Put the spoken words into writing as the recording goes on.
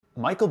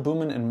Michael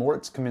Booman and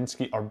Moritz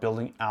Kaminsky are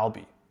building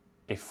Alby,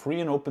 a free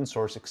and open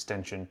source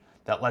extension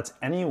that lets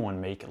anyone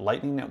make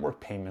Lightning Network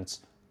payments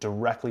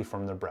directly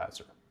from their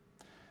browser.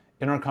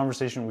 In our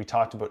conversation, we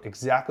talked about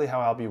exactly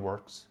how Alby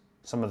works,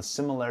 some of the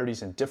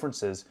similarities and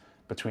differences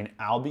between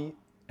Alby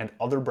and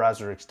other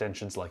browser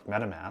extensions like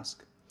MetaMask.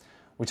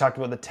 We talked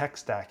about the tech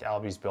stack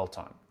Alby's built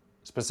on,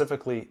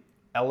 specifically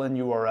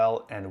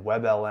LNURL and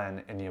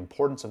WebLN and the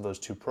importance of those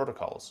two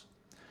protocols.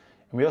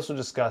 And we also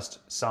discussed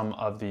some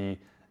of the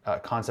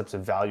concepts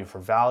of value for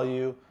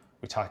value.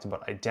 We talked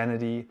about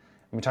identity,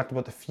 and we talked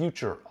about the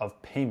future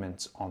of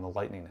payments on the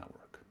Lightning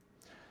Network.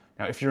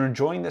 Now, if you're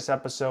enjoying this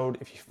episode,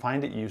 if you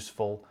find it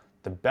useful,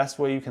 the best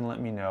way you can let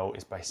me know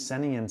is by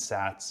sending in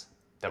sats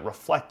that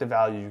reflect the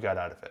value you got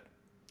out of it.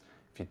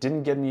 If you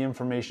didn't get any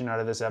information out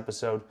of this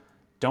episode,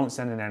 don't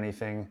send in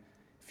anything.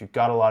 If you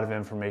got a lot of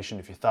information,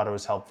 if you thought it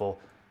was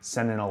helpful,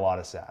 send in a lot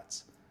of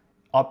sats.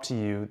 Up to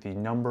you. The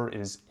number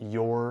is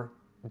your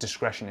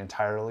discretion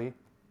entirely.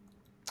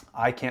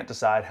 I can't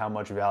decide how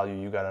much value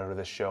you got out of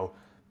this show,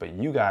 but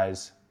you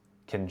guys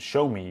can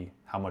show me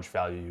how much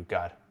value you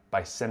got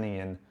by sending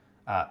in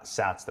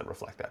sats that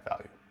reflect that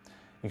value.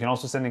 You can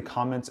also send in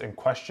comments and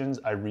questions.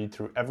 I read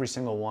through every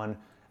single one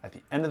at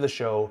the end of the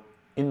show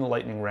in the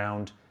lightning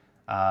round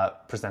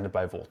presented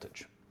by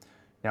Voltage.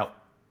 Now,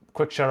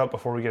 quick shout out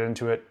before we get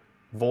into it.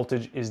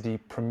 Voltage is the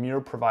premier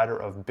provider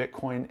of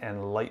Bitcoin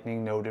and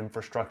Lightning node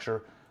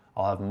infrastructure.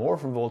 I'll have more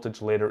from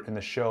Voltage later in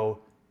the show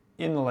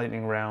in the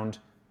lightning round.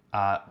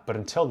 But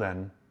until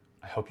then,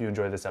 I hope you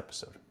enjoy this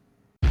episode.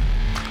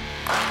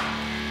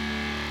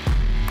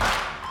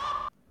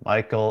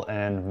 Michael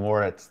and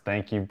Moritz,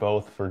 thank you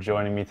both for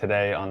joining me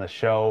today on the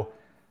show.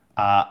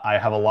 I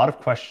have a lot of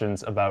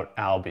questions about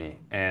Alby,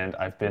 and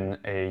I've been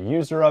a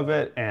user of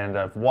it, and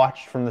I've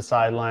watched from the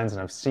sidelines,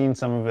 and I've seen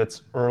some of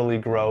its early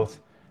growth.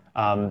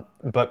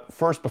 But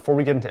first, before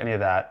we get into any of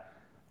that,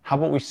 how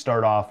about we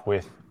start off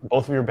with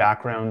both of your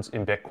backgrounds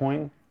in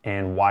Bitcoin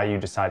and why you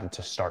decided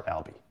to start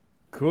Alby?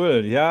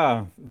 Cool.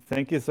 Yeah.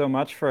 Thank you so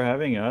much for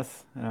having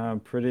us.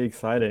 Pretty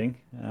exciting.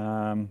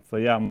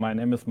 My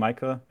name is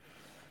Michael.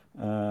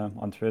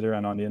 On Twitter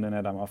and on the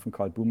internet, I'm often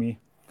called Boomy.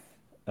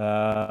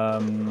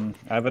 I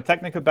have a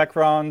technical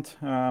background,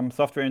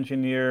 software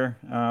engineer.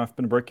 I've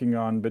been working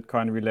on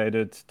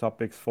Bitcoin-related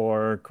topics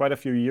for quite a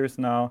few years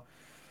now.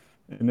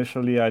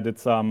 Initially, I did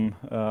some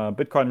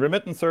Bitcoin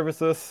remittance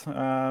services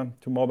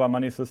to mobile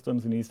money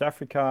systems in East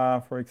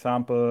Africa, for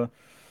example.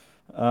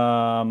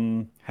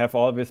 Have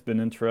always been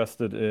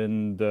interested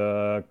in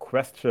the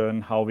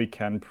question how we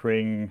can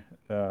bring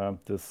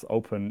this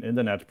open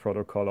internet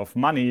protocol of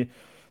money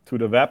to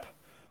the web.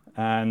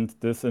 And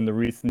this in the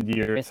recent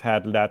years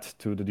had led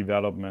to the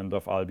development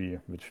of Alby,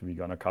 which we're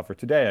going to cover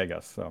today, I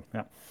guess. So,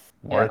 yeah.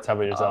 Moritz, how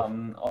about yourself?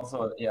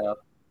 Also,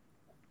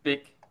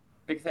 big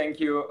thank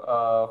you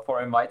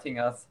for inviting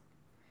us.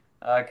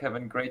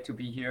 Kevin, great to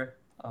be here.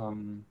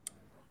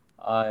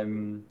 I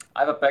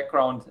have a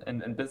background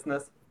in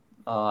business.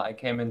 I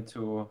came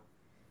into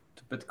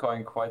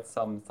Bitcoin quite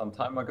some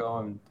time ago,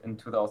 and in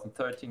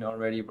 2013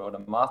 already wrote a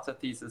master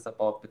thesis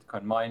about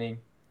Bitcoin mining.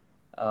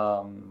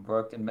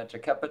 Worked in venture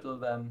capital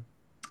then,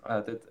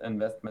 did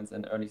investments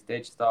in early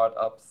stage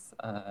startups,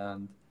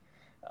 and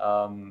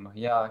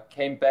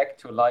came back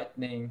to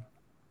Lightning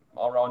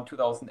around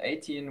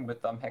 2018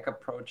 with some hacker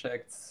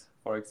projects.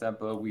 For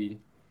example, we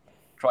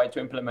tried to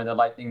implement a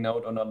Lightning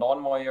node on a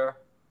lawnmower,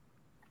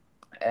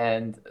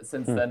 and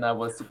since then I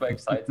was super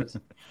excited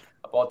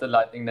about the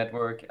Lightning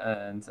Network,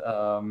 and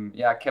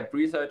kept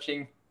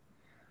researching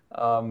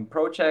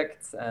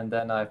projects, and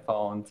then I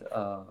found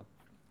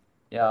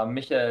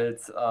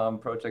Michael's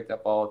project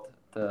about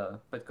the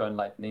Bitcoin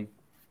Lightning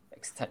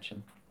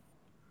extension.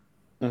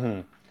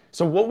 Mm-hmm.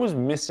 So what was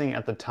missing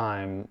at the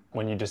time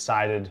when you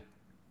decided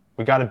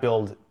we got to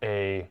build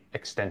a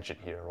extension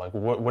here? Like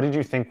what did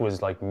you think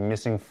was like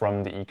missing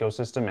from the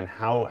ecosystem, and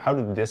how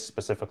did this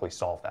specifically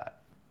solve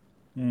that?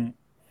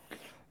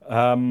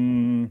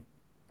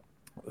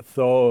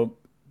 So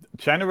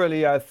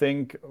generally, I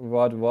think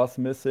what was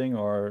missing,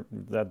 or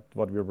that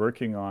what we're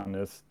working on,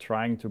 is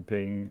trying to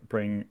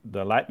bring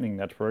the Lightning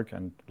Network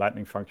and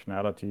Lightning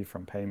functionality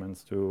from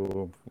payments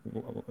to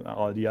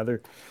all the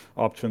other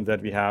options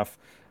that we have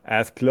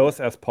as close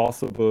as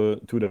possible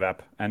to the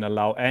web, and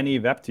allow any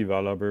web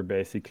developer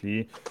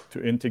basically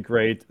to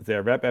integrate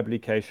their web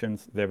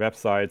applications, their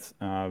websites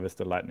with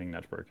the Lightning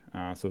Network.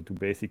 So to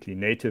basically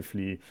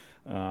natively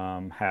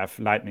have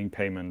Lightning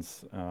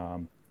payments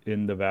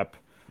in the web.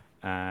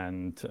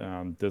 And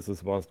this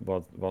was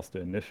the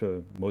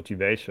initial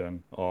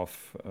motivation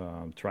of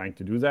trying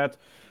to do that.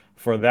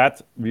 For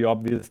that, we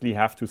obviously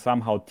have to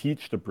somehow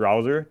teach the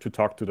browser to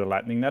talk to the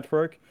Lightning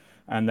Network,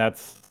 and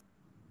that's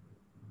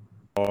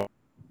the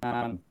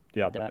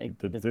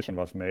decision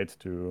was made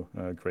to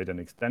create an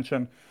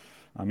extension.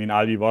 I mean,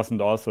 Alby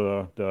wasn't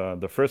also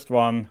the first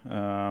one.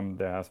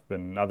 There has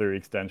been other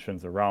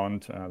extensions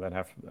around that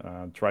have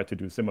tried to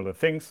do similar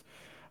things.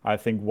 I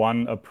think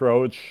one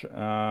approach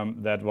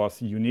that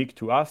was unique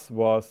to us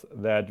was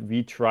that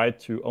we tried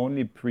to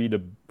only create a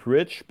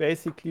bridge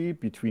basically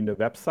between the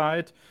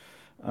website,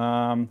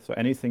 so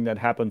anything that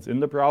happens in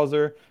the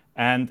browser,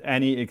 and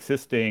any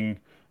existing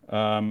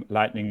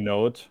Lightning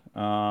node.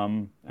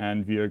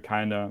 And we are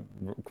kind of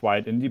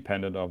quite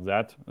independent of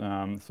that.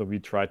 So we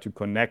try to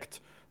connect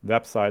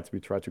websites, we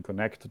try to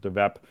connect the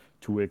web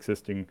to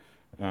existing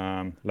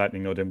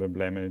Lightning node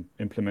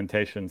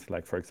implementations,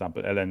 like, for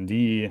example,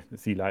 LND,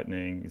 C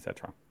Lightning,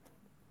 etc.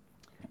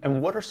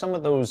 And what are some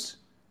of those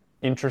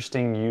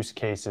interesting use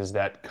cases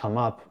that come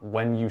up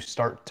when you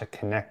start to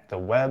connect the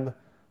web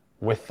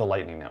with the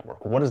Lightning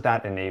Network? What does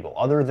that enable?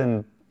 Other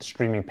than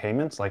streaming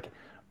payments, like,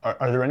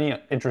 are there any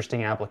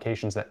interesting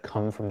applications that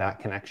come from that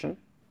connection?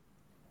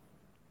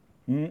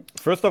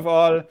 First of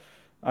all,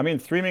 I mean,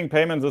 streaming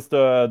payments is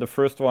the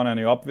first one and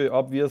the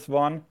obvious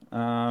one.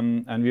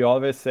 And we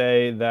always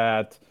say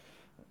that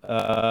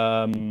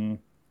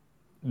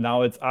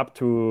now it's up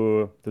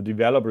to the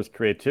developer's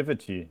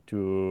creativity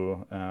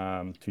to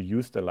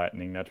use the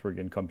Lightning Network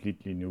in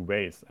completely new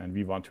ways, and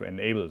we want to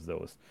enable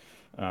those.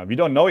 We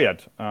don't know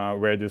yet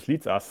where this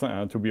leads us,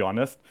 to be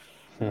honest,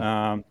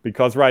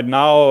 because right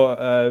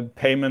now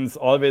payments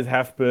always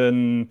have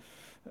been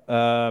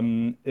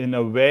in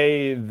a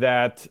way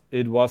that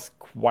it was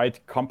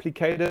quite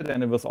complicated,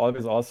 and it was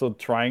always also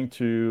trying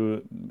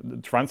to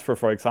transfer,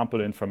 for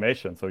example,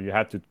 information. So you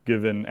had to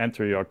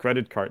enter your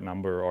credit card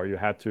number, or you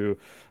had to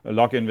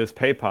log in with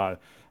PayPal.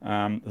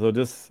 So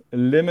this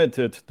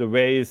limited the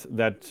ways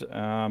that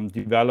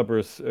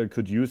developers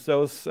could use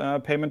those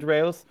payment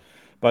rails.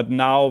 But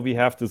now we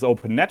have this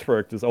open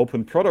network, this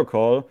open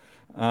protocol,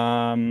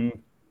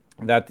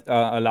 that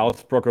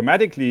allows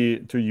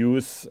programmatically to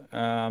use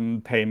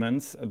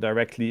payments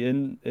directly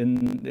in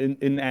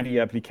any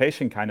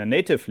application, kind of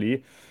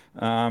natively.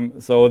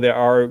 So there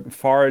are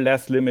far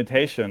less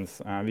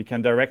limitations. We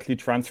can directly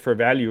transfer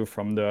value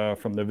from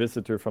the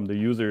visitor, from the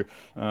user,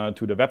 to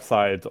the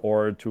website,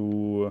 or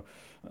to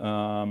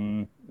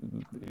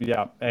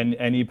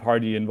any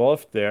party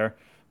involved there.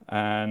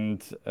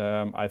 And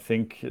I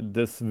think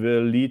this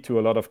will lead to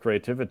a lot of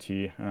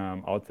creativity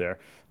out there.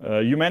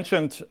 You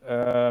mentioned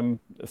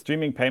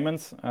streaming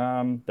payments.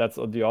 That's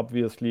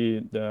obviously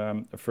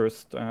the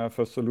first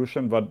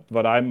solution. But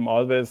what I'm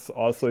always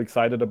also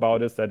excited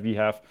about is that we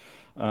have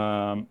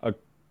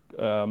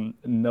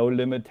no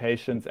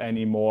limitations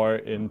anymore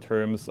in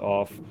terms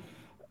of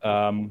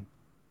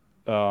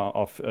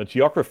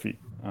geography.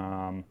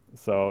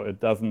 So it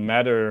doesn't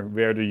matter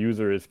where the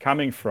user is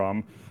coming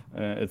from.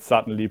 It's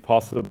suddenly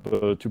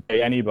possible to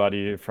pay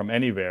anybody from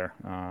anywhere,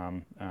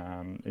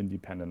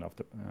 independent of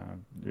the.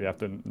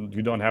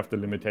 You don't have the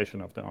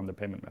limitation on the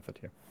payment method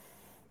here.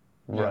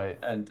 Right.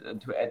 Yeah.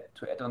 And to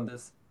add on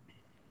this,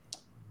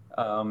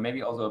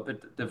 maybe also a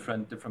bit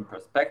different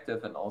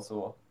perspective, and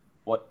also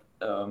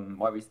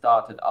why we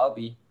started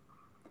Alby,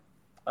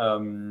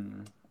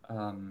 and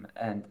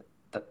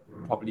that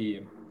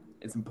probably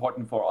is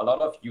important for a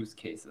lot of use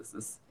cases.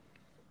 Is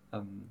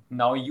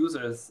now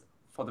users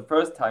for the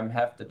first time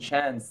have the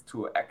chance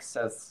to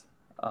access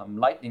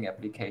Lightning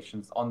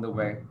applications on the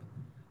web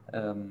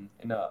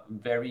in a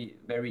very,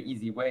 very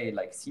easy way,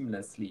 like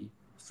seamlessly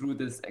through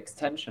this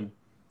extension,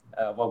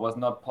 what was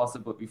not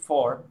possible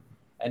before.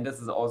 And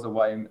this is also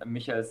why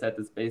Michael said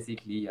it's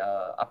basically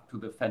up to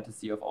the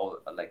fantasy of all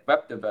like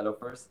web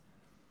developers,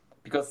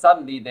 because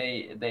suddenly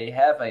they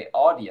have an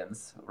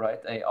audience,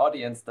 right? An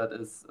audience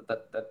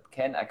that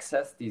can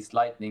access these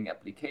Lightning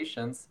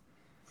applications.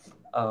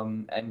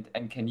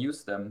 And can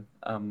use them,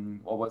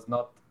 what was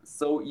not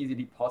so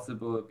easily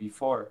possible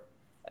before.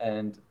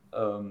 And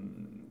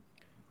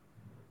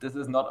this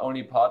is not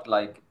only part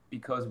like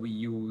because we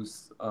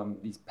use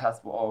these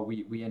password, or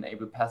we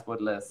enable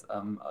passwordless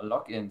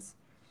logins,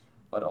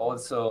 but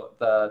also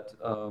that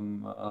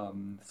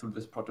through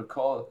this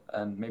protocol,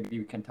 and maybe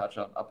we can touch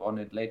upon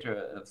it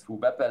later, through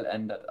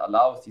WebLN, that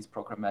allows these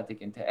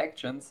programmatic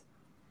interactions,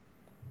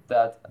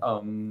 that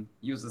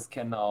users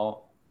can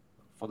now,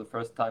 for the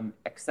first time,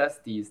 access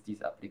these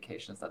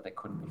applications that they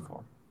couldn't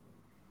before.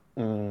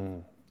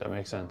 That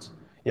makes sense.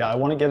 Yeah, I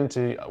want to get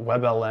into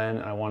WebLN,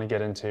 and I want to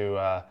get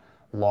into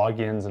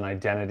logins and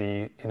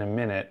identity in a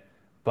minute.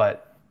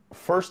 But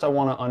first, I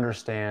want to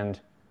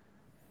understand,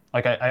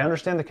 like, I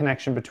understand the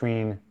connection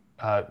between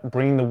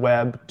bringing the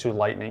web to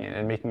Lightning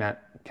and making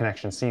that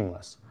connection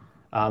seamless.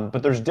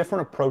 But there's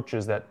different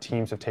approaches that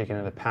teams have taken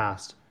in the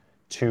past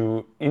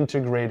to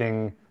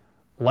integrating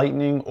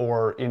Lightning,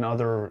 or in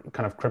other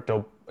kind of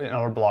crypto, in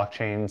other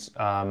blockchains,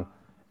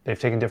 they've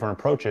taken different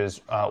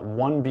approaches.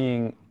 One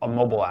being a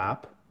mobile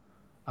app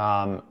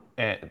to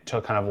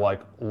kind of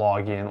like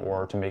log in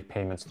or to make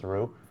payments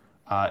through,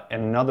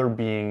 and another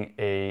being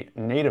a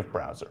native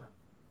browser.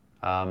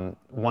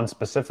 One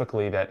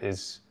specifically that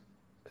is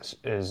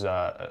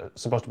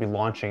supposed to be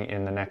launching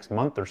in the next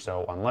month or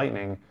so on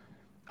Lightning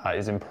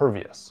is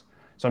Impervious.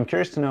 So I'm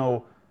curious to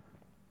know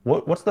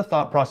what's the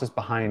thought process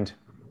behind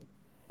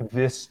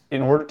this.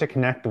 In order to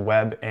connect the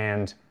web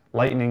and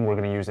Lightning, we're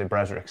going to use a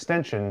browser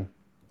extension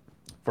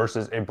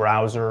versus a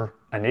browser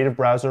a native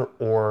browser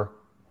or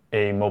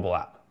a mobile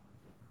app?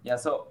 Yeah,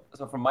 so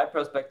from my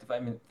perspective, I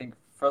mean, I think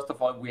first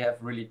of all, we have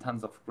really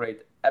tons of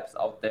great apps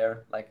out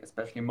there, like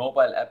especially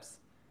mobile apps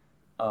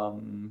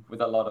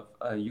with a lot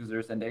of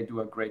users, and they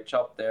do a great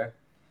job there.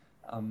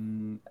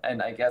 And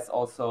I guess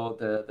also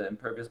the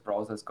Impervious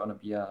browser is going to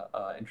be a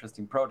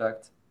interesting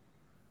product.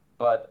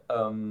 But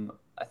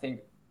I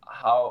think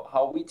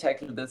how we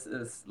tackle this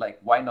is like,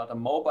 why not a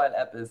mobile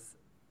app? Is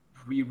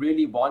we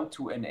really want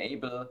to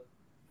enable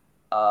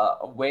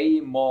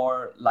way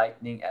more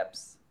Lightning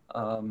apps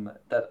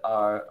that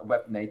are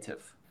web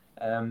native.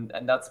 And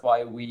that's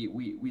why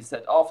we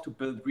set off to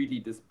build really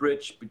this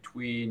bridge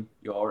between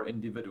your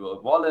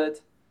individual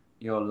wallet,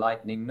 your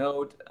Lightning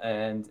node,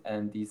 and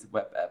these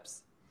web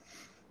apps.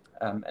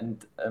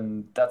 And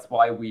that's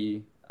why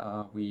we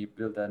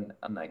build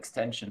an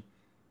extension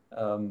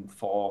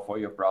for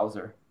your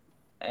browser.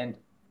 And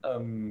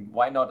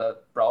why not a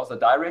browser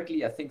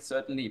directly? I think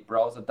certainly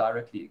browser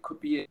directly could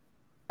be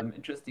an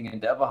interesting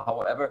endeavor.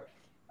 However,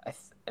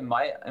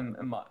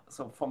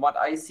 so from what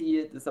I see,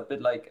 it is a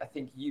bit like, I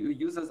think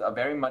users are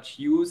very much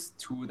used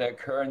to their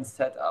current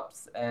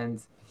setups,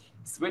 and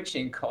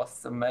switching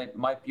costs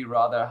might be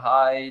rather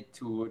high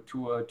to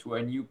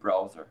a new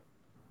browser.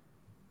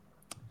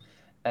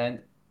 And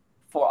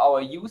for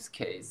our use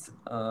case,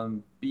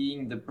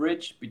 being the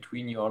bridge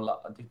between your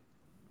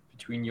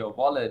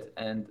wallet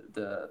and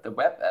the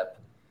web app,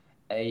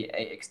 a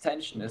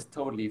extension is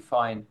totally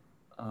fine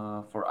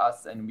for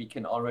us, and we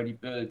can already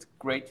build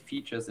great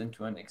features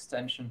into an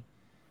extension,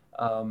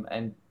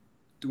 and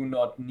do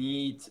not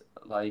need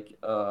like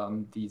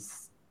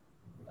these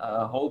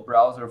whole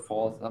browser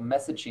for some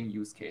messaging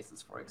use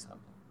cases, for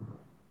example.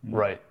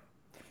 Right.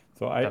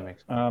 So That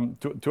makes sense.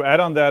 to add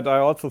on that, I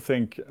also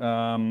think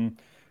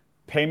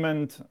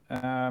payment,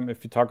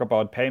 if you talk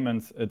about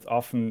payments, it's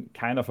often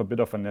kind of a bit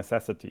of a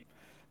necessity.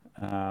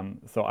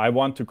 So I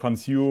want to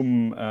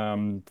consume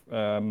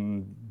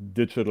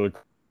digital,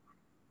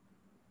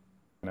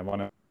 and I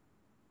want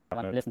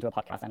to listen to a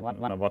podcast and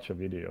want to watch a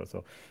video.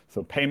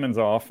 So payments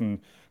are often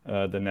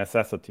the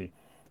necessity.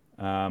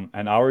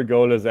 And our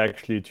goal is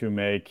actually to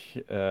make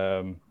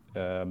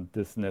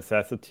this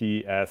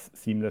necessity as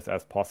seamless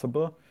as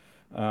possible,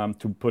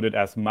 to put it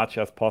as much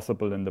as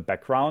possible in the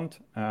background.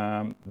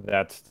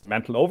 That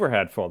mental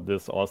overhead for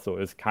this also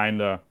is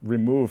kind of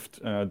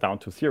removed down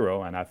to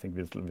zero. And I think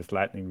with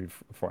Lightning, we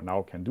for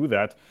now can do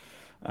that.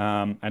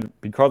 And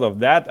because of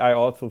that, I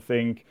also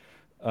think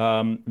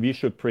we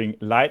should bring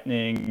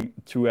Lightning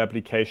to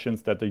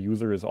applications that the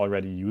user is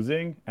already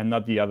using, and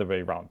not the other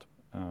way around.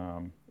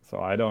 So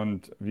I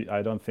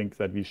don't think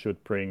that we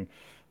should bring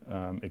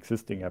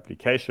existing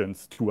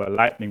applications to a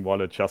Lightning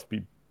wallet just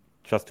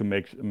to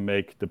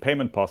make the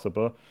payment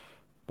possible,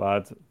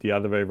 but the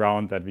other way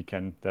around, that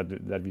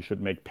we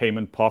should make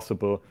payment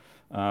possible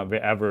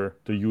wherever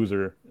the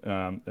user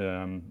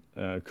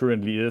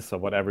currently is, or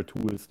whatever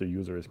tools the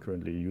user is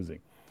currently using.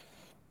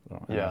 So,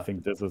 and I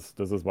think this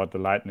is what the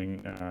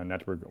Lightning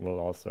network will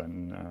also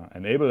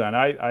enable. And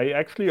I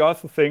actually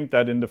also think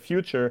that in the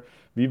future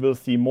we will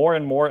see more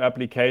and more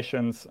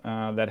applications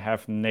that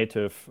have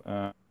native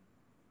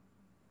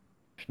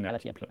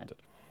functionality implemented.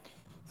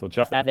 So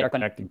just as they're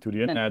connecting to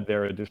the internet,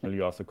 they're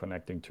additionally also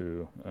connecting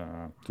to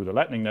the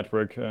Lightning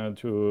network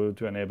to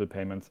enable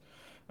payments.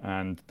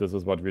 And this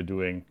is what we're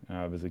doing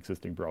with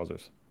existing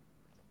browsers.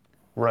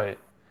 Right.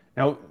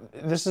 Now,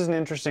 this is an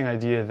interesting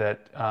idea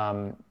that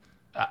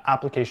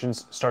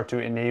applications start to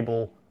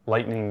enable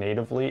Lightning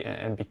natively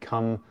and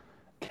become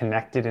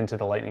connected into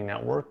the Lightning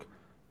network.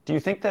 Do you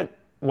think that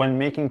when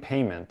making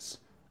payments,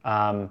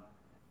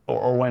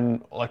 or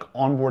when like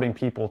onboarding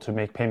people to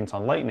make payments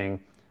on Lightning,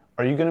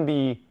 are you going to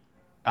be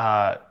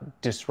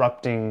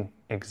disrupting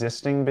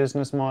existing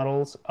business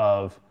models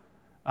of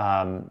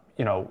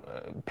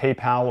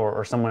PayPal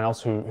or someone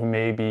else who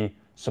may be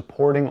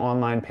supporting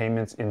online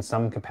payments in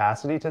some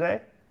capacity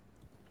today?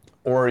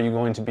 Or are you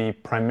going to be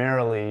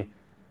primarily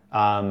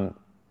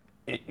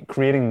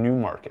creating new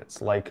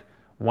markets? Like,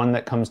 one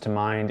that comes to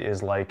mind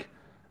is like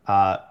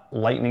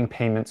Lightning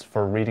payments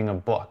for reading a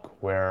book,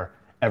 where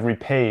every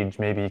page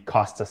maybe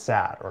costs a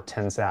sat or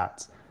 10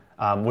 sats,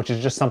 which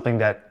is just something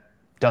that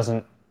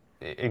doesn't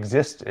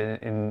exist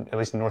in at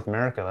least in North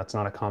America. That's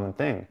not a common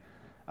thing.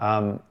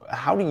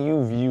 How do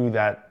you view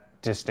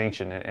that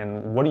distinction,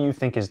 and what do you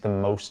think is the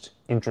most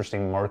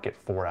interesting market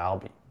for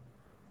Alby?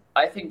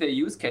 I think the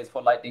use case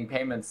for Lightning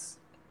payments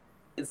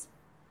is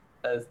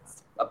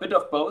a bit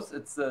of both.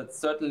 It's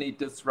certainly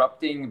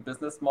disrupting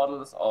business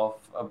models of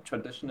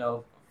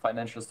traditional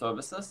financial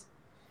services.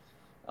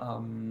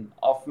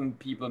 Often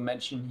people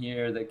mention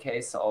here the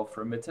case of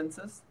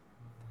remittances.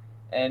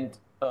 And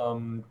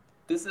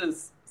this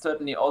is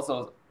certainly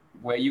also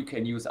where you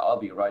can use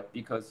Alby, right?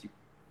 Because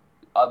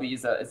Alby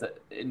is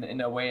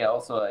in a way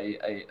also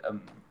a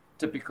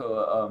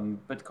typical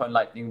Bitcoin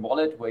Lightning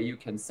wallet, where you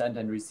can send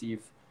and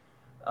receive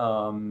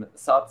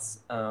sats.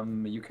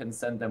 You can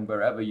send them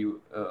wherever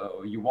you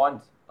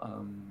want,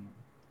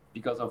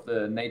 because of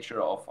the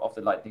nature of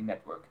the Lightning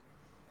network.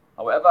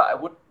 However,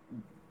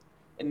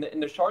 in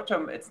the short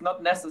term, it's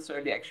not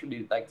necessarily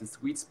actually like the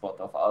sweet spot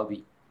of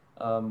Alby.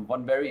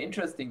 One very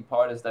interesting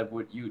part is that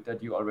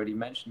that you already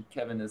mentioned,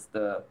 Kevin, is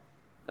the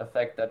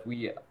fact that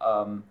we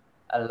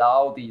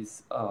allow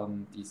these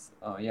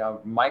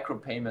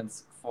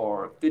micropayments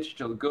for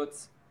digital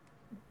goods,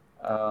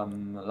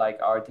 like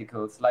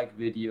articles, like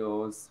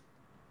videos,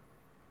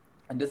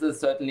 and this is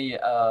certainly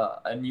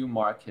a new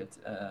market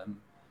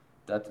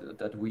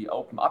that we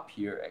open up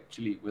here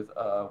actually with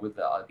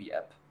the Alby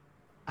app.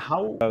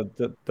 How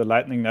The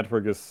Lightning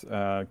Network is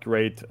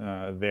great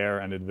there,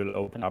 and it will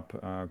open up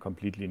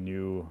completely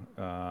new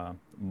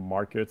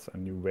markets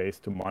and new ways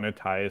to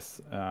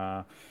monetize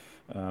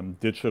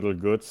digital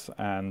goods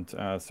and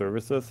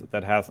services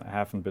that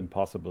haven't been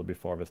possible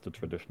before with the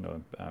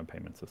traditional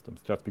payment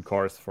systems. Just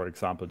because, for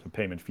example, the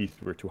payment fees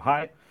were too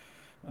high,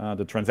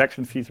 the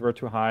transaction fees were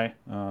too high.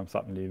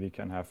 Suddenly, we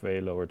can have way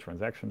lower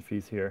transaction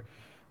fees here,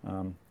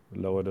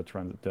 lower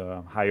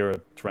the higher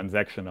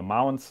transaction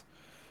amounts.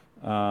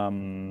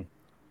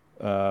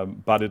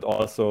 But it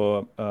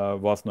also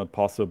was not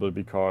possible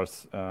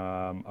because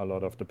a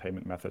lot of the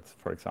payment methods,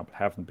 for example,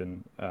 haven't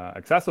been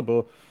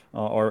accessible,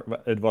 or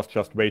it was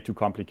just way too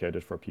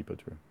complicated for people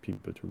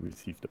to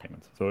receive the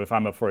payments. So if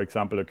I'm, for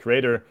example, a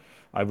creator,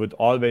 I would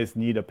always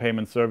need a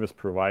payment service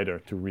provider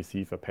to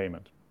receive a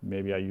payment.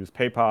 Maybe I use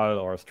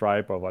PayPal or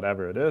Stripe or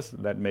whatever it is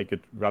that make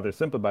it rather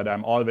simple, but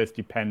I'm always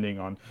depending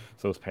on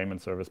those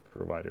payment service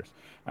providers.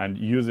 And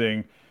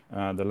using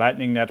the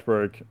Lightning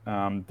Network,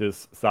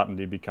 this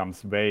suddenly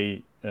becomes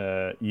way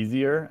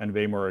easier and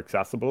way more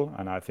accessible.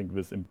 And I think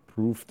with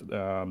improved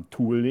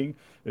tooling,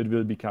 it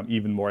will become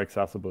even more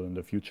accessible in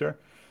the future.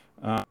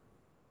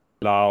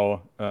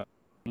 Allow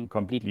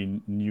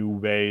completely new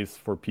ways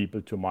for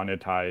people to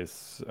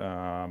monetize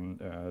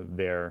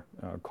their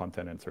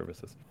content and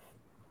services.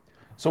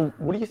 So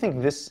what do you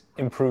think this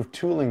improved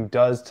tooling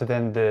does to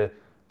then the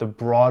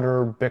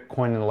broader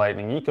Bitcoin and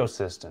Lightning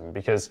ecosystem?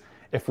 Because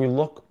if we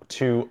look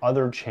to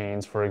other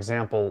chains, for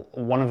example,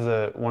 one of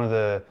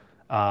the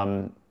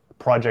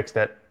projects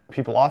that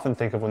people often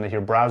think of when they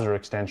hear browser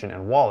extension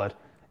and wallet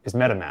is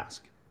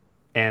MetaMask,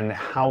 and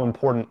how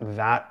important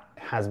that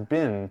has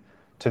been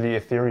to the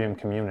Ethereum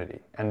community.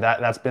 And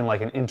that's been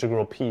like an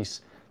integral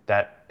piece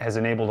that has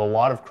enabled a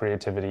lot of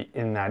creativity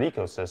in that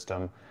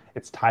ecosystem.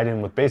 It's tied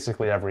in with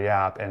basically every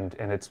app, and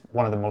it's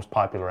one of the most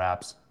popular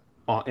apps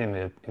in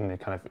the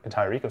kind of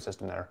entire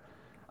ecosystem there.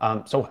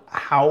 So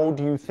how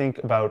do you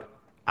think about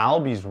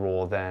Alby's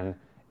role then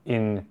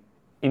in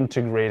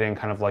integrating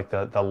kind of like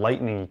the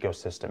Lightning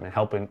ecosystem and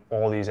helping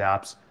all these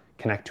apps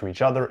connect to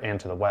each other and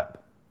to the web?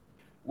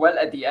 Well,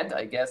 at the end,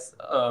 I guess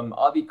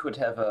Alby could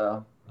have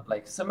a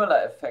like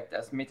similar effect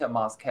as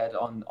MetaMask had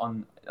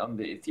on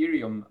the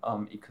Ethereum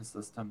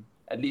ecosystem.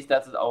 At least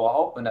that's our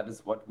hope, and that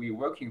is what we're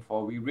working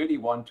for. We really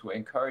want to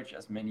encourage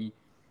as many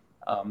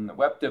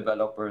web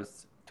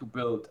developers to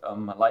build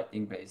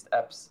Lightning-based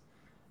apps.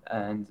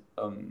 And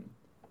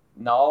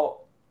now,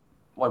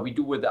 what we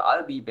do with the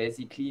Alby,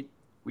 basically,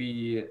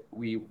 we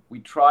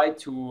try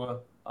to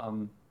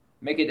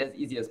make it as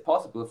easy as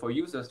possible for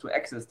users to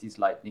access these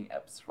Lightning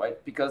apps,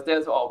 right? Because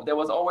there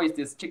was always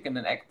this chicken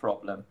and egg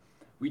problem.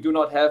 We do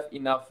not have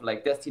enough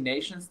like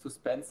destinations to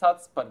spend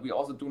sats, but we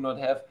also do not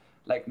have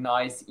like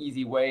nice,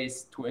 easy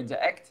ways to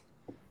interact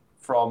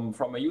from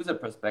a user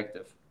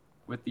perspective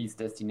with these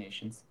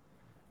destinations.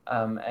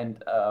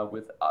 And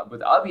with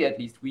Alby, at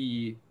least,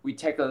 we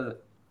tackle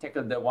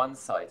the one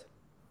side.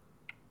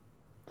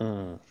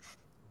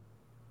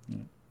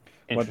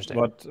 Interesting.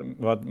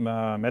 What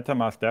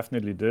MetaMask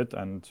definitely did,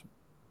 and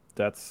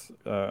that's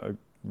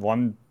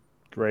one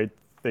great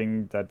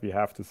thing that we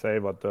have to say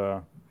what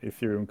the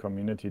Ethereum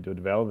community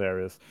did well there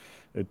is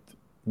it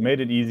made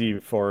it easy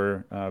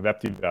for web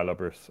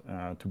developers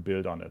to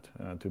build on it,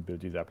 to build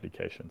these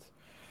applications.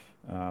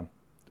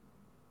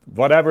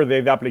 Whatever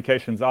the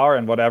applications are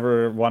and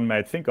whatever one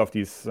might think of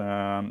these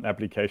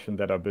applications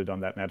that are built on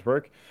that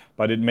network,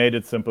 but it made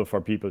it simple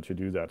for people to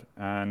do that.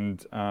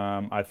 And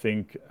I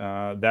think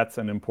that's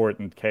an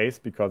important case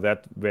because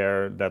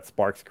that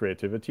sparks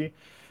creativity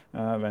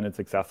when it's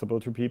accessible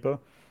to people.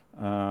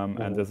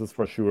 And this is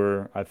for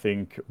sure, I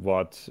think,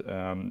 what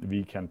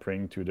we can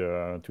bring to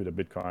the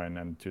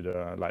Bitcoin and to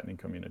the Lightning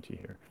community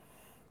here.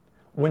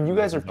 When you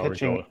guys are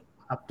pitching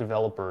app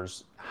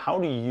developers, how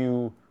do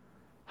you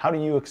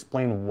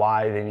explain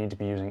why they need to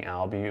be using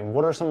Alby? And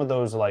what are some of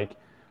those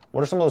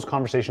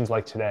conversations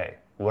like today?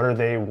 What are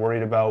they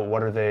worried about?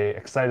 What are they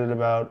excited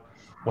about?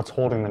 What's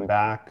holding them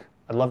back?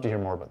 I'd love to hear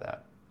more about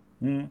that.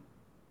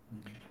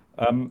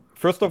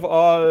 First of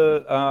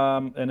all,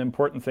 an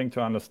important thing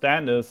to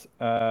understand is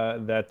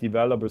that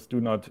developers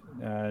do not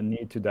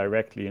need to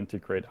directly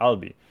integrate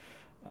Alby.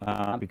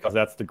 Because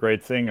that's the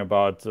great thing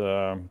about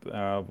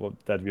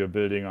that we are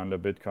building on the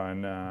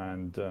Bitcoin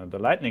and the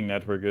Lightning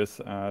Network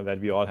is that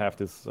we all have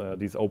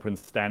these open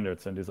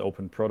standards and these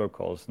open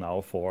protocols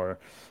now for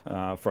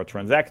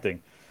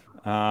transacting.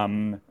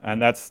 And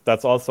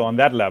that's also on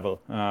that level.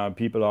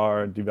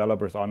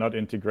 Developers are not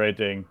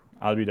integrating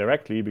Alby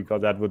directly because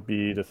that would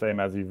be the same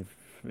as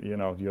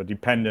you're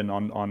dependent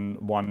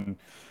on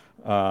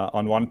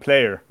on one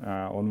player,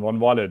 on one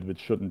wallet, which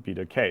shouldn't be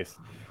the case.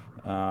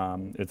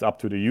 It's up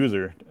to the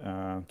user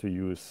to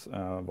use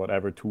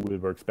whatever tool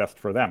works best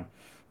for them.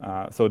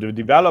 So the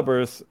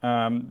developers,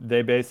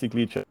 they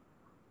basically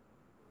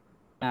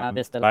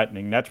this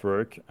Lightning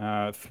Network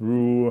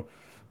through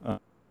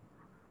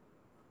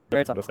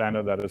the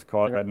standard that is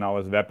called right now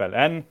is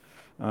WebLN.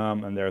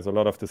 And there's a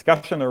lot of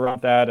discussion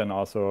around that and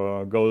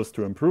also goals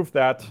to improve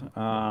that,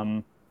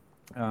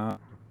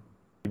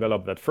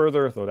 develop that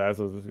further. So there's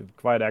a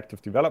quite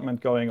active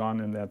development going on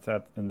in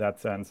that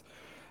sense.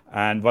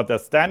 And what the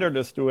standard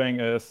is doing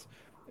is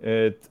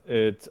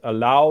it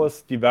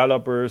allows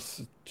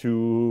developers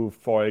to,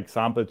 for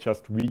example,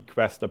 just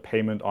request a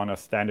payment on a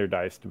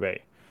standardized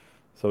way.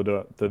 So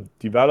the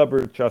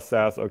developer just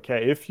says,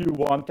 okay, if you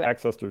want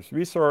access to this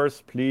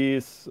resource,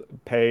 please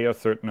pay a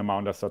certain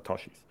amount of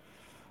Satoshis.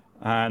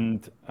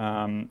 And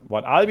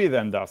what Alby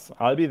then does,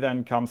 Alby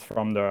then comes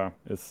from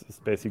is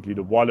basically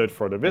the wallet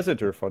for the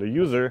visitor, for the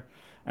user,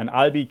 and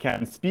Alby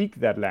can speak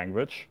that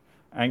language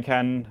and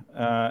can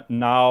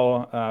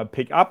now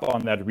pick up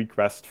on that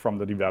request from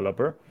the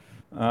developer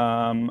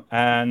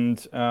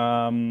and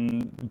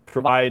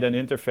provide an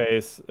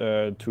interface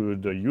to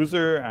the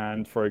user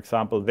and, for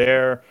example,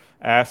 there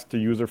ask the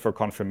user for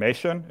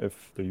confirmation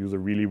if the user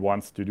really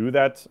wants to do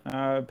that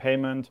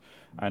payment.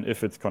 And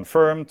if it's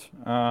confirmed,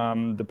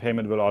 the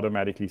payment will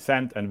automatically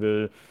send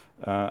and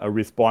a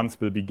response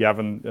will be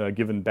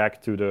given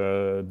back to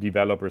the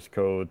developer's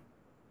code.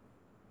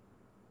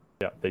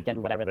 Yeah, they can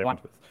do whatever they want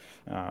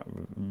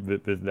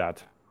with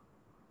that.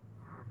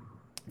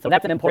 So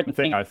that's an important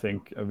thing, I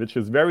think, which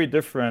is very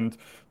different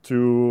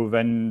to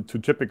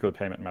typical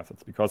payment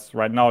methods. Because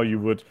right now you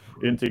would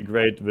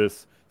integrate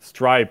with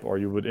Stripe or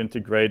you would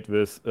integrate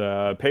with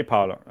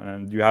PayPal,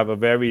 and you have a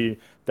very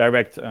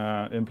direct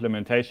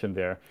implementation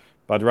there.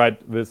 But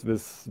with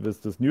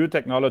this new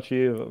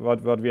technology,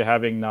 what we're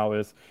having now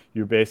is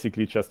you're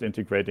basically just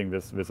integrating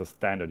this with a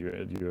standard.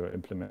 You're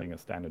implementing a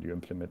standard. You're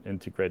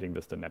integrating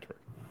with the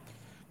network.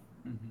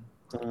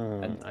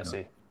 And I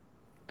see.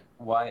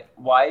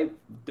 Why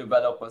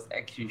developers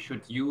actually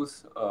should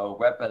use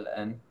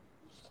WebLN?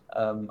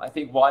 I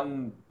think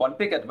one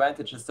big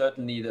advantage is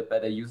certainly the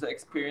better user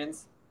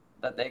experience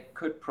that they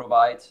could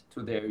provide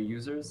to their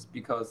users,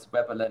 because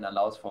WebLN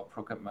allows for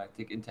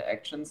programmatic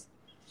interactions,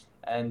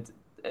 and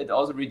it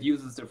also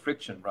reduces the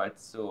friction, right?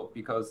 So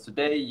because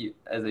today,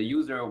 as a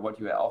user, what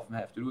you often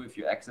have to do if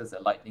you access a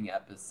Lightning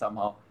app is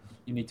somehow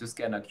you need to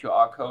scan a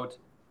QR code,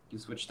 you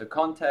switch the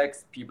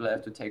context, people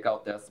have to take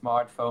out their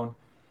smartphone,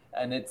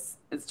 and it's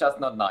just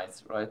not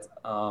nice, right?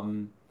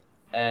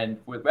 And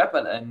with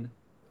WebLN,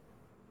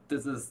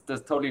 this is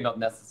totally not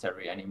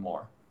necessary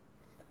anymore.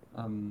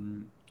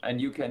 And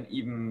you can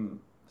even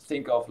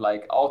think of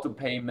like auto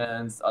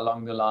payments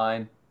along the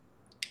line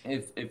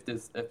if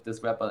this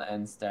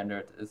WebLN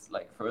standard is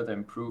like further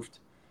improved.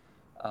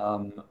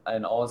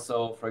 And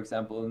also, for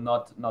example,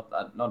 not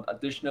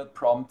additional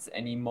prompts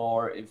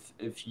anymore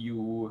if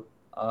you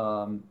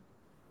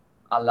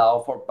allow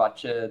for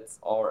budgets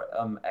or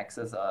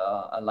access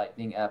a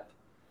Lightning app.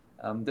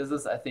 This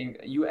is, I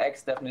think,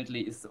 UX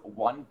definitely is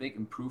one big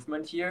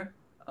improvement here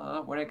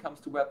when it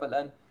comes to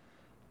WebLN.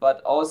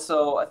 But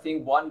also, I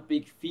think one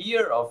big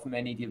fear of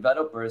many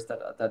developers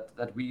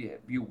that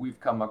we've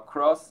come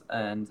across,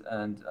 and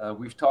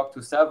we've talked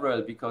to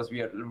several because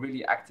we are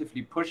really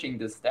actively pushing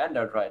this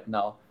standard right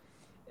now,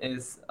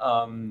 is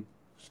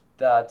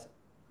that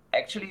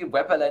actually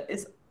WebLN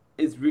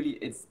is really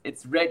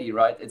it's ready,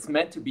 right? It's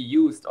meant to be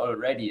used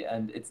already,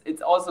 and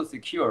it's also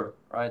secure,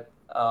 right?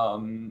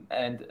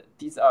 And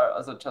these are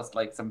also just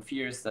like some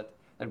fears that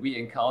we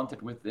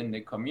encountered within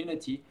the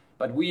community.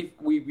 But we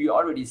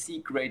already see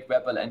great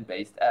WebLN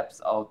based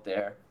apps out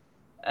there,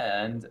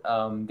 and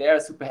they are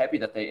super happy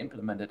that they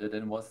implemented it,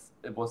 and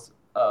it was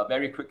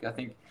very quick. I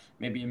think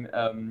maybe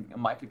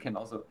Michael can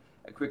also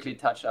quickly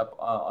touch up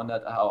on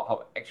that,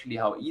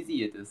 how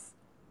easy it is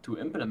to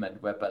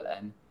implement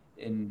WebLN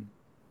in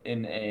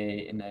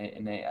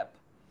a app.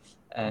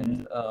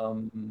 And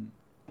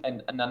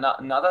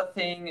another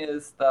thing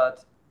is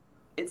that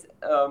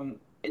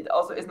it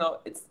also is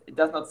not. It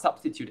does not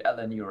substitute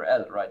LN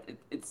URL, right?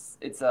 It's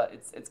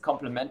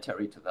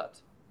complementary to that.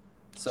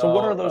 So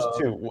what are those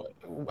two?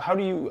 How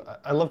do you?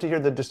 I love to hear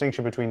the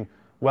distinction between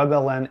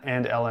WebLN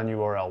and LN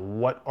URL.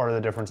 What are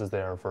the differences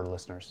there for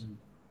listeners?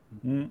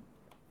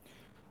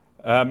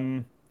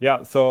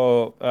 Yeah.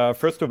 So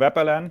first to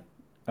WebLN,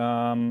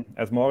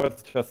 as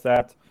Moritz just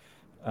said.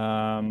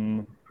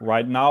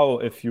 Right now,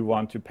 if you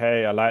want to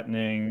pay a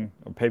Lightning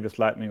or pay with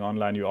Lightning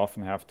online, you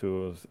often have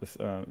to,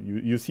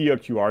 you see a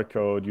QR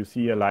code, you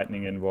see a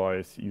Lightning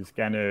invoice, you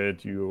scan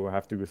it, you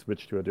have to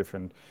switch to a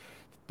different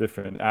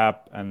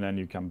app, and then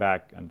you come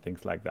back and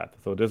things like that.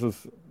 So this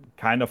is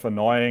kind of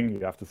annoying.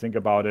 You have to think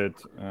about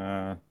it.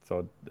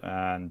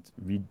 And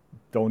we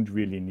don't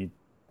really need,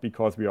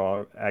 because we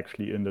are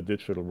actually in the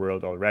digital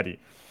world already.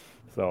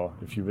 So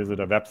if you visit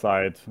a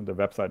website, the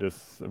website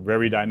is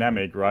very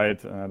dynamic, right?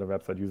 The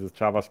website uses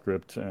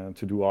JavaScript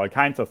to do all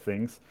kinds of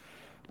things.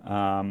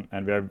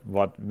 And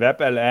what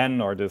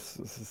WebLN or this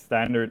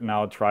standard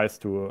now tries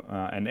to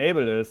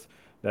enable is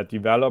that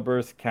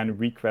developers can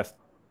request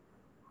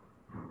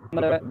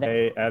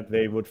as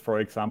they would, for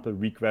example,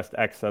 request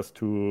access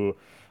to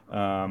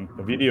a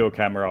video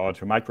camera or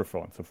to a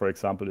microphone. So, for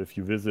example, if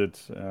you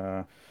visit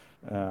a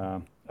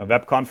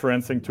web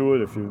conferencing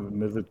tool, if you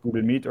visit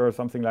Google Meet or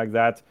something like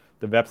that,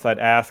 the website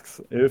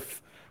asks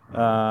if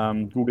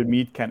Google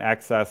Meet can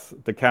access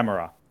the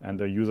camera, and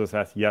the user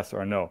says yes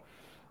or no.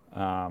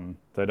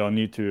 They don't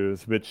need to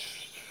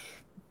switch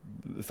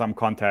some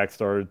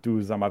context or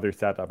do some other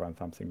setup and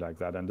something like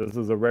that. And this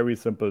is a very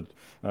simple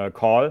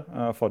call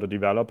for the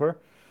developer,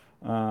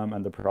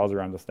 and the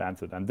browser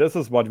understands it. And this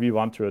is what we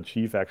want to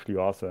achieve actually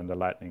also in the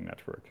Lightning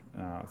Network.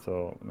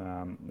 So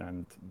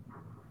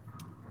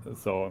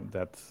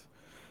that's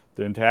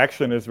the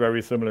interaction is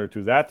very similar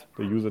to that.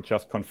 The user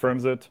just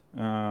confirms it,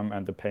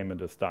 and the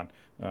payment is done.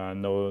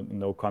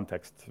 No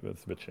context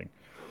switching.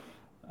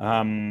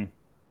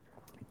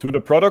 To the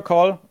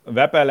protocol,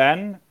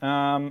 WebLN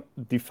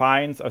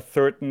defines a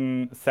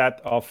certain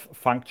set of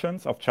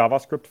functions, of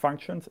JavaScript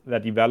functions,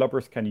 that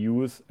developers can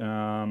use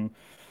in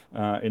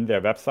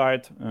their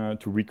website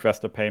to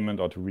request a payment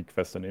or to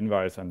request an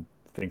invoice and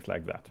things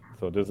like that.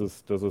 So this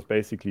is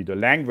basically the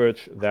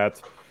language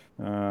that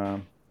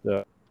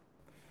the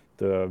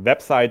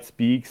website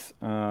speaks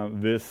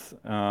with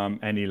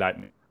any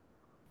Lightning.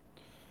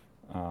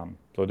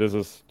 So this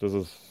is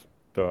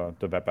the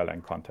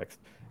WebLN context.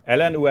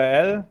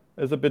 LNURL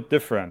is a bit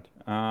different,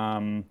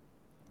 and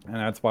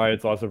that's why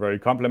it's also very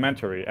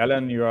complementary.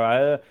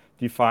 LNURL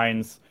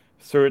defines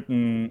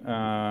certain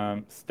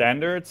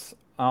standards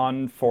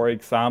on, for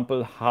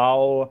example,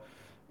 how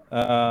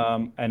a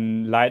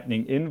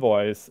Lightning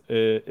invoice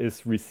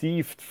is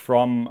received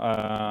from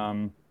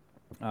a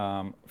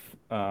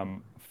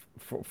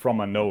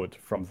node,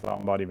 from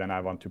somebody when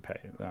I want to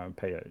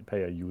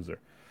pay a user.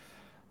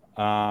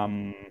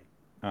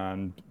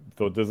 And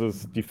so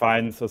this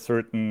defines a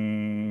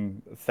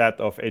certain set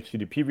of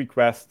HTTP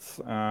requests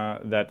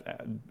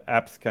that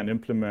apps can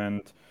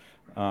implement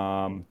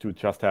to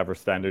just have a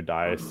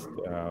standardized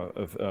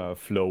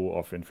flow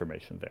of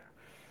information there.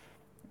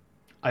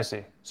 I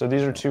see. So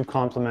these are two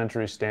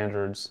complementary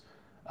standards.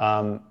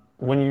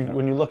 When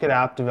you look at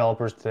app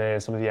developers today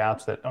and some of the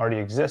apps that already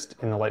exist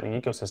in the Lightning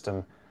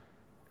ecosystem,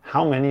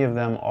 how many of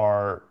them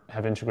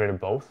have integrated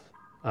both?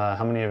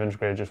 How many have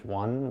integrated just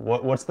one?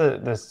 What's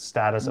the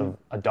status of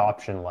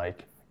adoption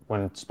like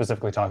when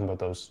specifically talking about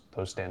those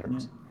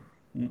standards?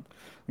 I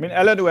mean,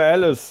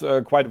 LNURL is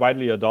quite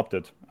widely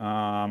adopted.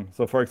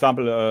 So, for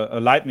example,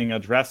 a Lightning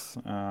address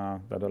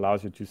that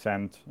allows you to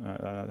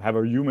have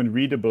a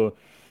human-readable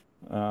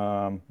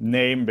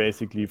name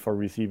basically for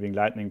receiving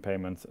Lightning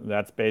payments.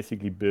 That's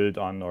basically built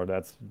on, or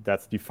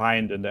that's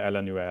defined in the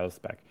LNURL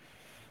spec.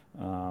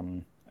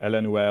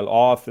 LNURL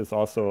auth is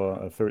also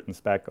a certain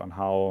spec on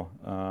how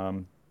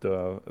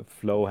the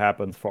flow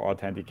happens for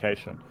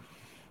authentication.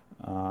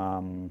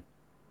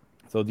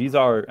 So these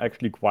are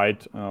actually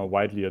quite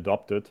widely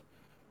adopted.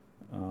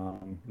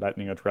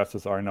 Lightning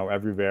addresses are now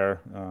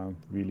everywhere.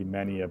 Really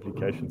many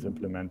applications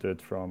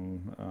implemented,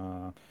 from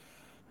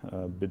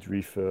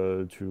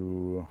Bitrefill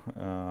to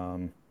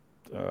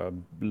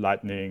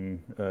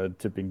Lightning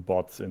tipping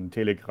bots in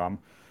Telegram.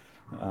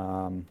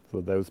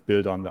 So those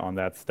build on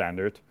that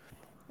standard.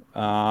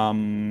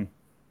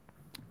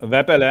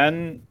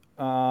 WebLN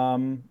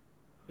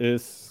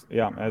is,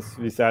 as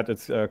we said,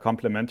 it's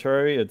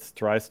complementary. It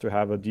tries to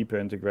have a deeper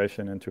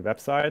integration into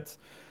websites.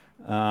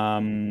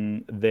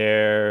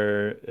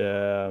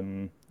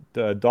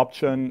 The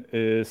adoption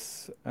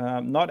is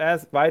not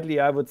as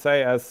widely, I would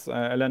say, as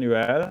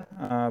LNURL,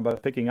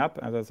 but picking up.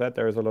 As I said,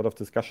 there is a lot of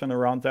discussion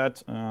around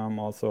that.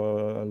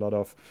 Also a lot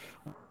of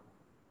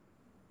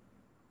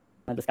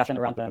discussion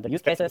around the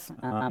use cases.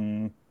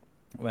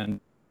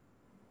 When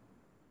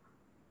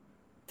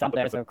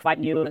there's a quite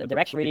new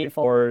directory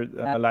for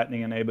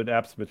Lightning-enabled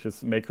apps, which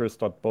is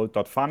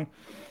makers.bolt.fun,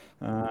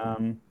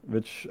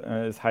 which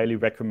is highly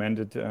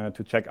recommended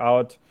to check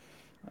out.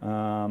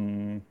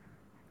 So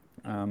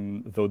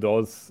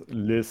those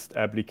list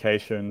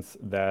applications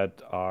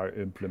that are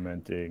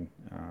implementing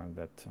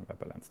that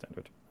WebLN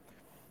standard.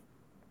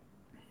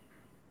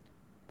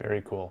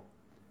 Very cool.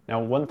 Now,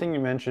 one thing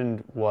you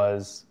mentioned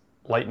was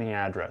Lightning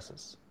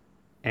addresses.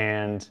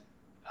 And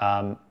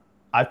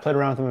I've played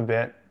around with them a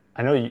bit.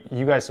 I know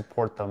you guys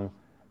support them.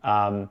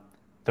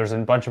 There's a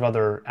bunch of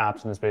other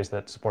apps in the space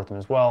that support them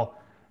as well.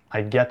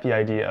 I get the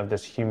idea of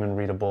this human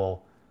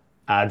readable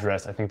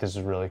address. I think this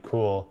is really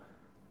cool.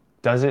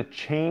 Does it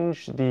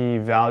change the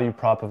value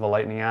prop of a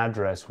Lightning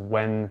address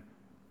when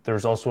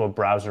there's also a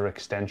browser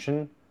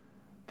extension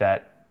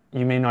that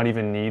you may not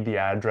even need the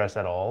address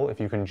at all if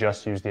you can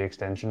just use the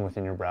extension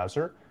within your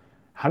browser?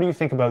 How do you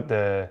think about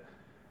the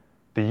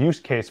use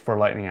case for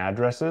Lightning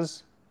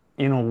addresses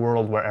in a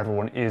world where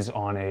everyone is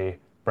on a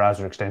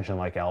browser extension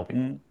like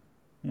Alby?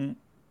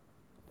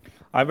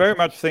 I very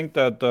much think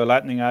that the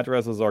Lightning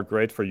addresses are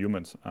great for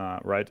humans,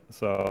 right?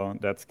 So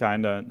that's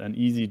kind of an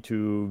easy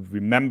to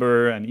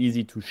remember and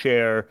easy to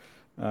share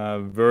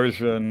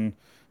version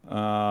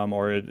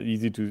or an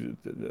easy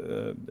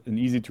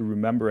to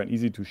remember and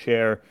easy to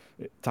share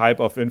type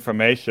of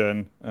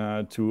information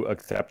to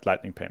accept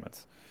Lightning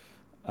payments.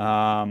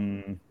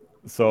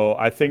 So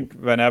I think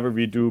whenever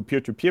we do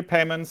peer-to-peer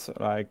payments,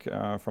 like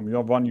from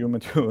your one human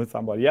to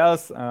somebody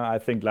else, I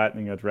think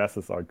Lightning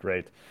addresses are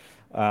great.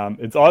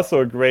 It's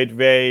also a great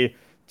way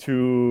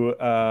to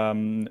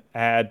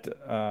add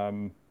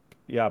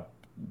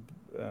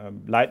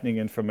Lightning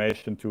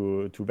information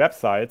to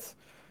websites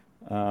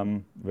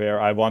where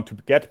I want to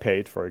get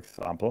paid, for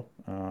example.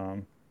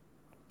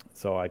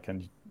 So I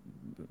can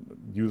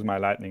use my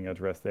Lightning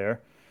address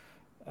there.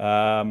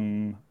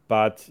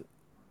 But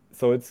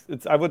so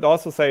it's I would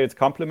also say it's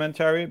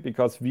complementary,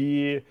 because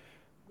we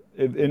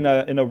in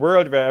a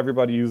world where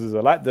everybody uses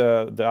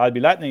the Alby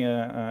Lightning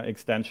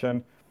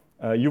extension,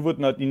 you would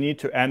not need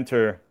to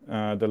enter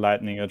the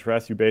Lightning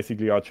address. You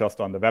basically are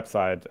just on the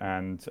website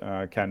and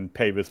can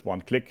pay with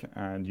one click,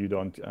 and you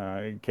don't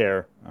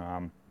care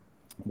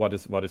what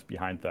is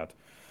behind that.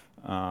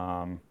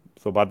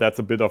 But that's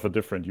a bit of a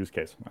different use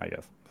case, I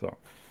guess. So.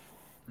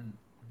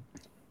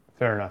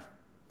 Fair enough.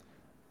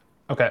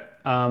 Okay,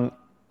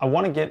 I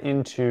want to get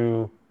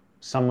into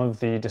some of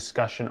the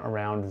discussion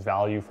around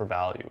value for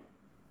value.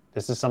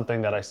 This is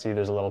something that I see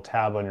there's a little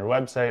tab on your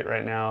website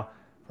right now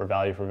for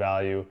value for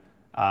value.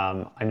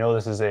 I know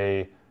this is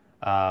it's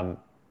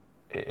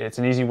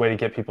an easy way to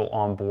get people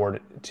on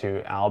board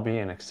to Alby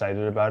and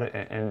excited about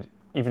it, and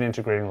even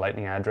integrating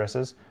Lightning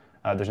addresses.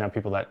 There's now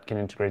people that can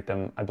integrate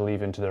them, I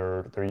believe, into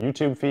their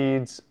YouTube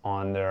feeds,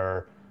 on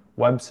their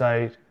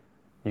website.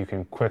 You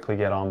can quickly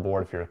get on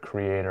board if you're a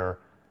creator,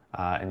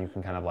 and you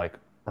can kind of like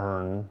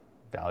earn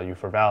value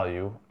for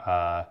value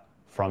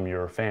from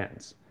your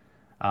fans.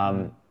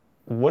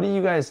 What do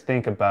you guys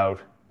think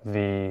about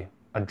the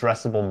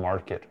addressable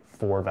market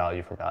for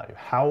value for value?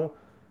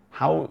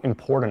 How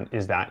important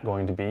is that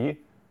going to be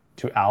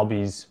to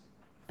Alby's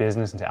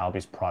business and to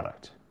Alby's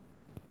product?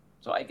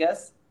 So I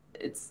guess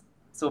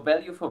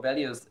value for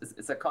value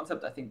is a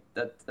concept, I think,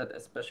 that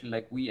especially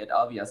like we at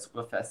Alby are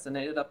super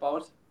fascinated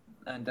about,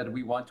 and that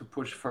we want to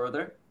push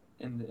further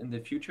in the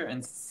future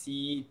and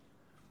see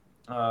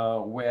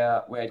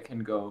where it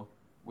can go.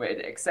 Where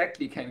it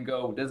exactly can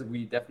go, this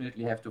we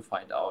definitely have to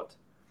find out.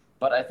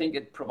 But I think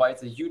it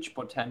provides a huge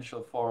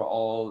potential for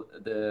all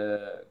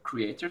the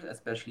creators,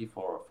 especially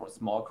for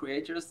small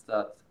creators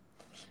that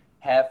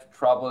have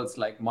troubles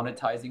like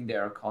monetizing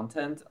their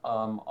content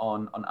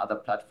on other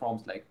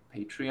platforms like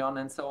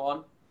Patreon and so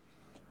on.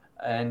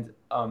 And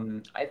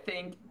I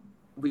think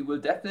we will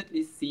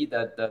definitely see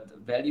that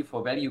value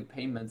for value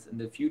payments in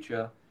the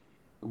future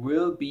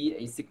will be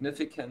a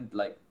significant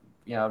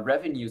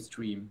revenue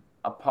stream,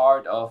 a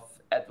part of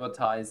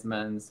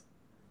advertisements,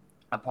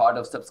 a part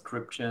of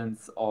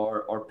subscriptions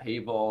or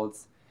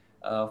paywalls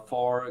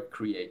for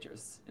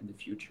creators in the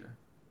future.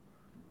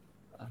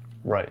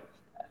 Right.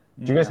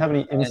 Do you guys have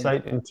any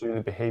insight into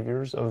the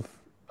behaviors of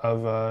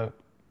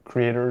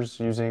creators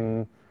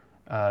using,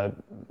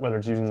 whether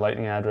it's using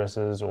Lightning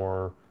addresses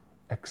or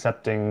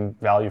accepting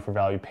value for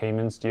value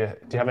payments? Do you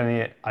have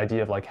any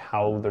idea of like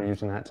how they're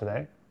using that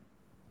today?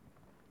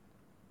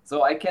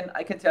 So I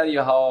can tell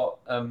you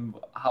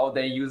how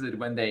they use it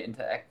when they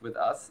interact with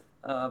us.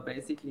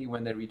 Basically,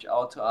 when they reach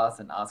out to us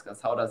and ask us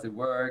how does it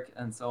work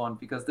and so on,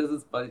 because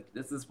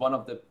this is one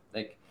of the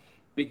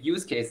big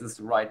use cases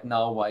right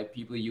now why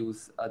people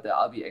use the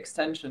Alby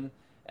extension,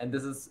 and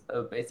this is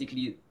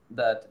basically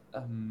that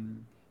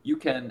you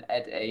can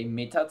add a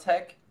meta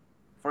tag,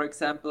 for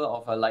example,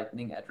 of a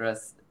Lightning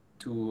address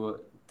to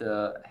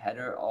the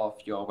header of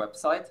your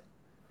website,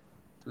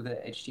 to the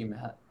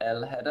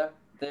HTML header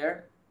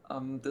there.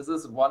 This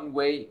is one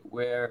way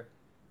where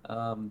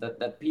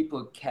that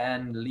people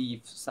can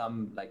leave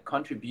some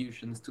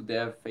contributions to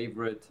their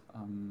favorite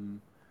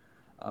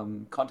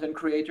content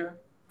creator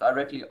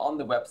directly on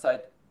the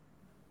website.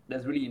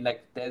 There's really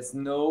there's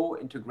no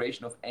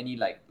integration of any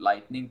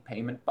Lightning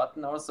payment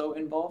button or so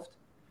involved.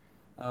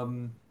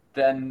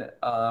 Then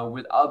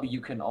with Alby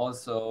you can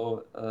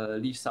also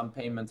leave some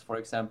payments, for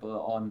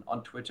example, on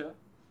Twitter,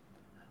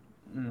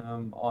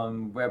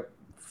 on web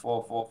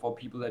for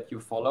people that you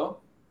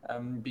follow.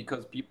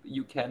 Because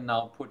you can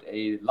now put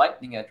a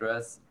Lightning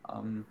address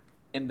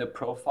in the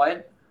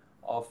profile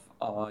of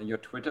your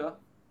Twitter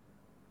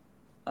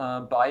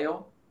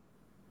bio.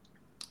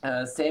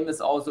 Same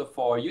is also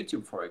for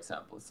YouTube, for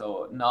example.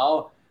 So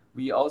now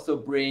we also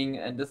bring,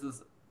 and this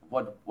is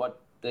what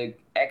the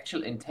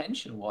actual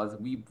intention was,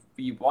 we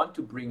want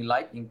to bring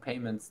Lightning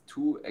payments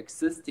to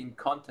existing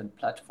content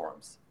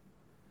platforms.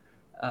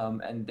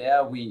 And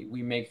there we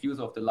make use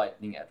of the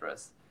Lightning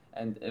address.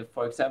 And if,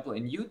 for example,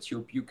 in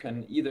YouTube, you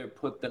can either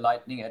put the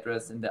Lightning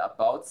address in the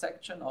About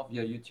section of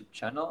your YouTube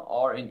channel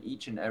or in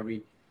each and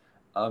every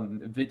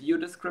video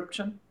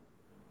description.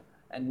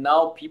 And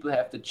now people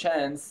have the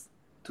chance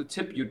to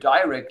tip you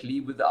directly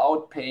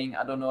without paying,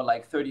 I don't know,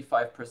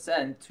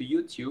 35% to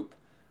YouTube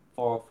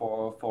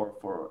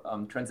for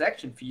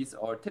transaction fees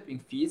or tipping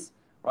fees,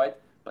 right?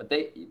 But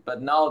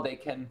now they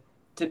can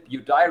tip you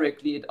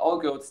directly. It all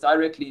goes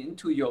directly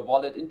into your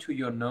wallet, into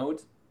your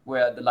node,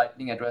 where the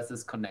Lightning address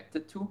is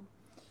connected to.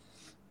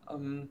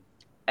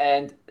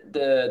 And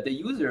the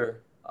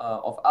user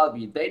of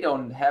Alby, they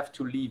don't have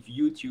to leave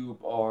YouTube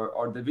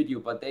or the video,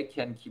 but they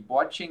can keep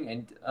watching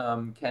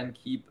and can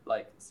keep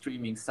like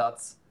streaming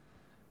sats.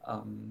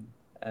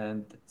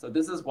 And so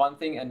this is one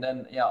thing. And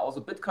then, yeah,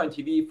 also Bitcoin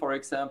TV, for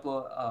example,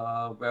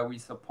 where we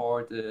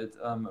supported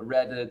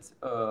Reddit.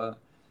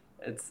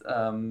 It's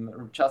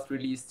just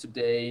released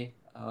today,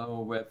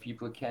 where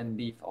people can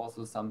leave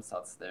also some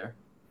sats there.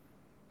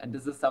 And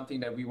this is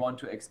something that we want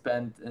to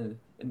expand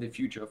in the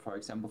future, for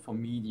example, for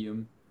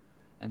Medium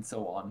and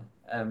so on.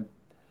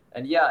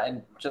 And yeah,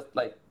 and just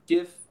like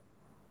give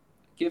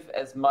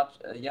as much,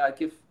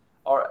 give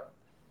or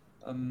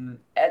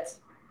add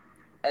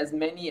as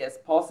many as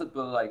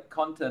possible like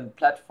content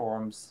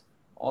platforms.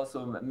 Also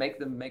make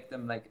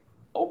them like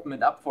open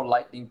it up for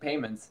Lightning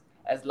payments,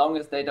 as long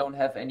as they don't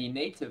have any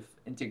native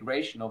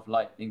integration of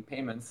Lightning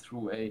payments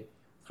through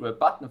a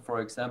button,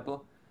 for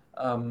example.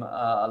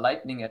 A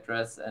Lightning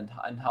address and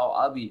how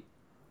Alby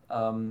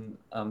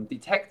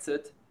detects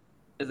it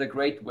is a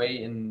great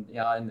way in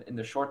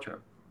the short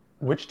term.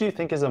 Which do you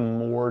think is a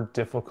more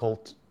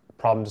difficult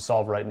problem to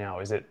solve right now?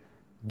 Is it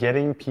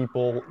getting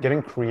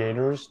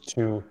creators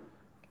to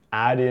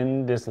add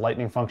in this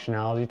Lightning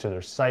functionality to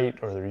their site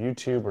or their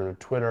YouTube or their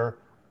Twitter?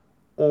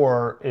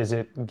 Or is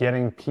it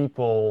getting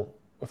people,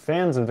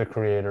 fans of the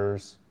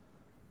creators,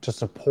 to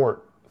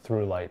support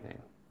through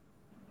Lightning?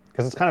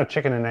 Because it's kind of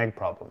chicken and egg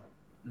problem.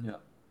 Yeah.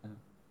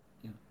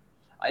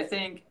 I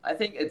think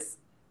it's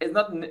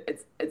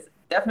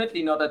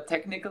definitely not a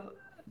technical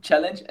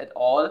challenge at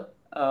all.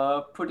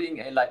 Putting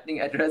a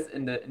Lightning address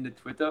in the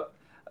Twitter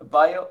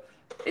bio,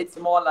 it's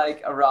more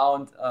like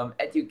around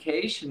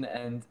education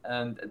and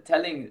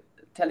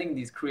telling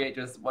these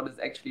creators what is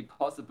actually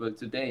possible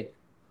today.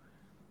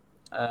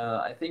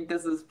 I think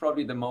this is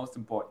probably the most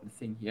important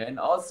thing here. And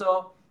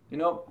also,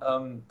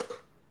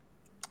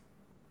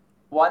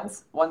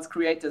 once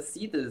creators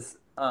see this,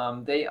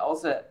 they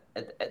also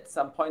at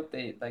some point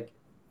they like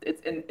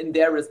it's in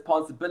their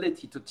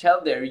responsibility to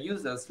tell their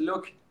users,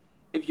 look,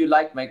 if you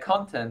like my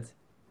content,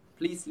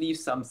 please leave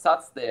some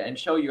sats there and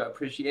show your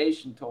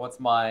appreciation towards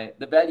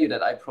the value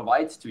that I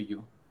provide to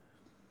you.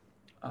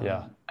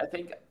 I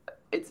think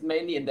it's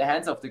mainly in the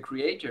hands of the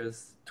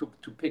creators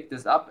to pick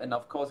this up, and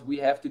of course we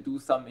have to do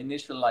some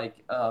initial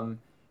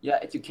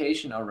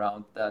education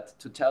around that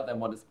to tell them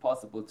what is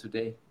possible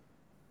today.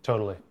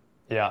 Totally.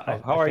 Yeah.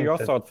 How are your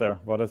thoughts there?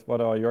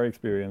 What are your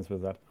experience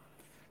with that?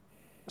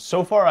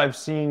 So far, I've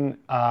seen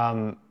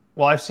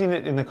I've seen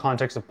it in the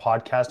context of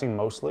podcasting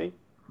mostly,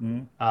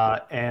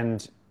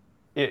 and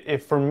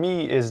it for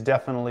me is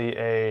definitely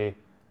a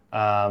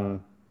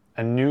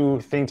new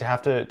thing to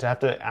have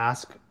to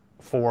ask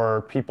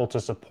for people to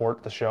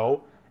support the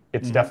show.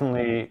 It's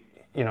definitely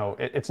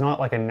it's not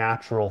like a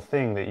natural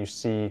thing that you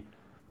see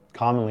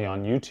commonly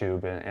on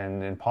YouTube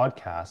and in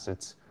podcasts.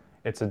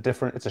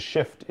 It's a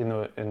shift in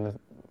the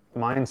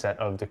mindset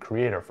of the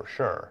creator for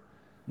sure.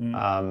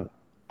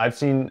 I've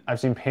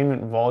seen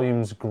payment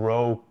volumes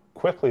grow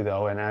quickly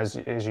though, and as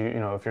you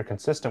if you're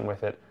consistent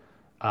with it,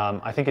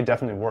 I think it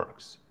definitely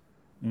works.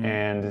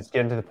 And it's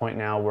getting to the point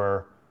now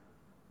where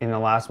in the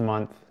last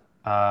month,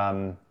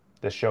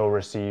 the show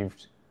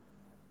received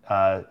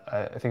I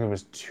think it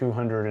was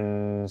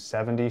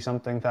 270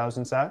 something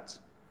thousand sats.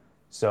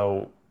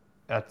 So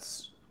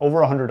that's over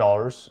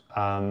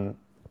 $100,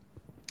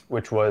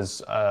 which was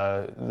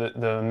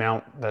the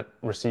amount that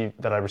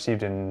I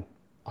received in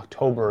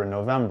October and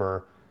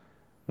November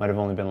might have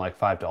only been like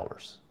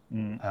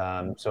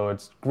 $5. So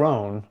it's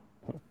grown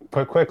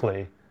quite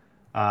quickly.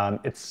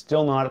 It's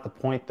still not at the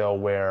point though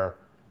where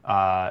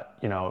I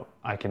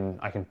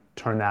can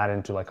turn that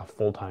into like a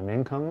full-time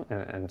income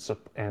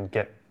and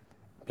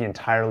be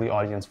entirely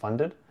audience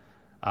funded.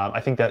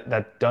 I think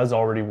that does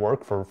already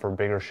work for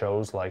bigger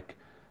shows like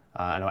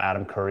I know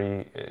Adam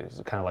Curry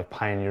is kind of like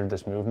pioneered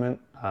this movement,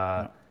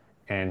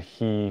 and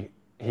he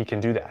can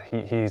do that.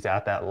 He's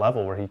at that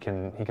level where he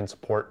can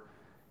support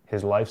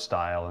his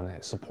lifestyle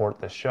and support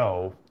the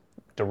show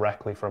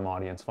directly from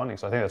audience funding.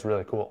 So I think that's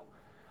really cool.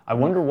 I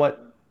wonder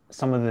what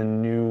some of the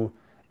new,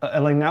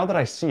 like now that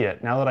I see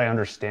it, now that I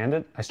understand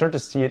it, I start to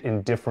see it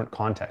in different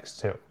contexts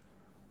too.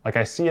 Like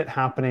I see it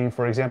happening,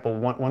 for example,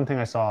 one thing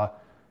I saw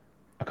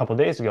a couple of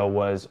days ago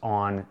was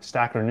on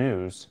Stacker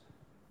News,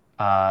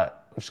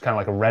 which is kind of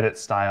like a Reddit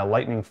style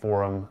Lightning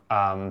forum.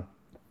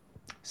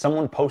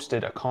 Someone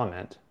posted a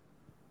comment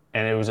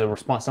and it was a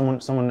response.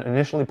 Someone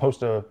initially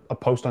posted a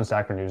post on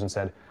Stacker News and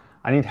said,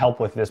 I need help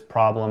with this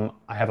problem.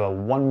 I have a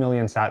 1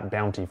 million sat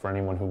bounty for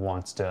anyone who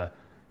wants to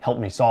help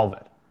me solve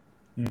it.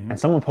 And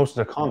someone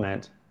posted a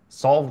comment,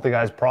 solved the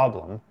guy's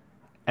problem,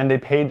 and they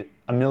paid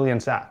 1 million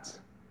sats.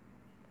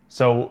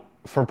 So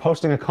for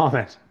posting a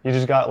comment, you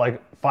just got like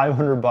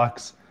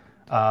 $500,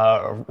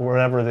 or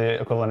whatever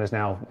the equivalent is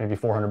now, maybe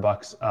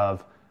 $400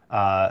 of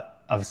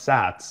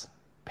sats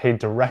paid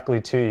directly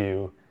to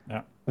you.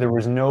 Yeah. There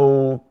was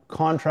no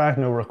contract,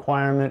 no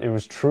requirement. It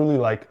was truly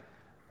like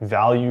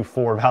value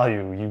for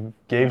value. You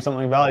gave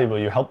something valuable.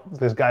 You helped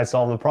this guy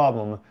solve the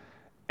problem,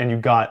 and you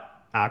got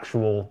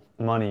actual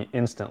money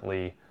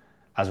instantly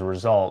as a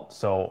result.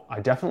 So I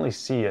definitely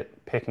see it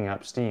picking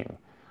up steam.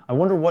 I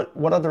wonder what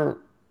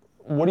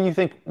do you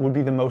think would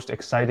be the most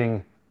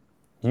exciting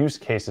use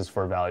cases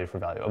for value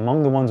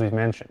among the ones we've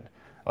mentioned?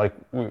 Like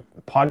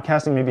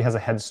podcasting maybe has a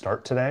head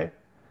start today,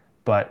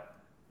 but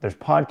there's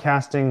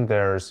podcasting,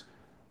 there's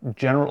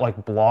general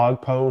like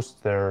blog posts,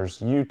 there's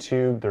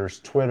YouTube, there's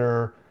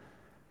Twitter,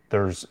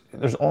 there's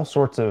all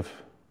sorts of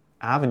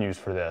avenues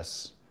for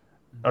this.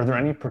 Are there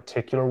any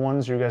particular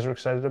ones you guys are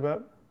excited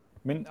about?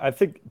 I mean, I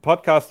think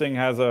podcasting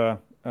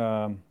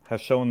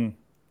has shown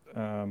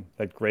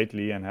that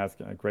greatly and has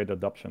a great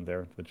adoption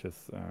there, which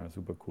is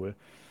super cool.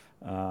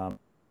 Um,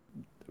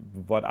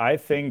 what I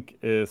think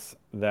is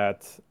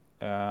that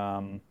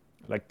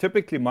like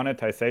typically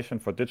monetization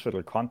for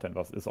digital content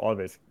is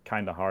always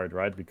kind of hard,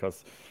 right?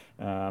 Because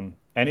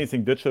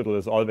anything digital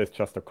is always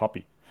just a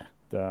copy.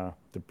 The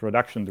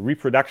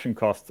reproduction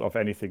costs of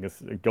anything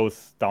it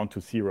goes down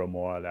to zero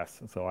more or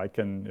less. So I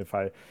can if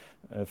I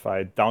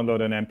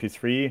download an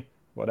MP3,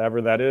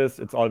 whatever that is,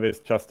 it's always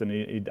just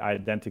an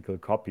identical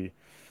copy.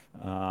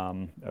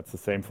 That's the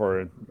same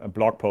for a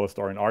blog post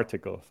or an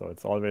article. So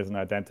it's always an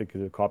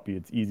identical copy.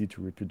 It's easy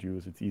to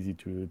reproduce. It's easy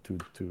to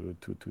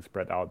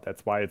spread out.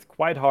 That's why it's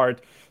quite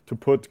hard to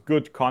put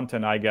good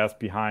content, I guess,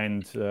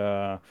 behind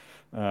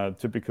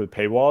typical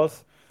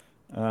paywalls.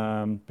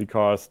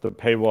 Because the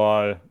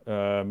paywall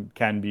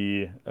can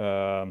be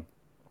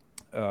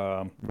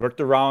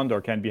worked around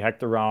or can be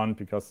hacked around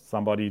because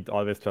somebody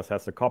always just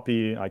has a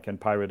copy. I can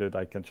pirate it.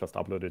 I can just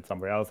upload it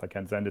somewhere else. I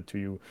can send it to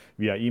you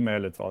via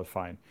email. It's all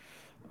fine.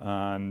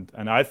 And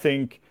I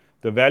think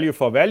the value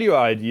for value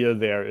idea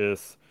there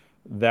is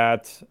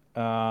that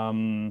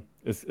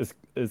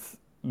is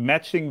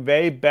matching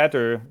way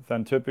better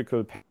than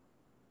typical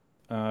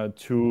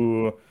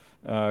to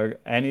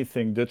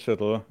anything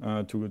digital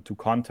to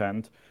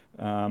content,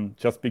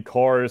 just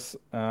because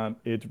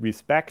it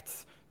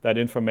respects that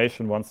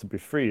information wants to be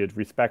free. It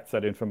respects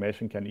that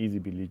information can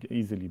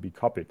easily be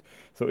copied.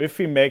 So if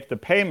we make the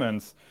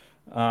payments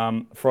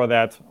for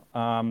that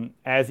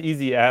as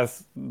easy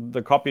as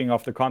the copying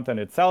of the content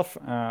itself,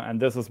 and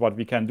this is what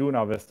we can do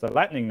now with the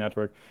Lightning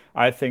Network,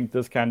 I think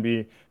this can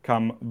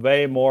become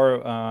way more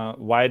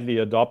widely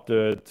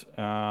adopted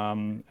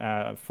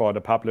for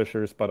the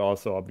publishers, but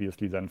also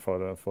obviously then for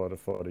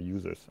the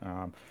users.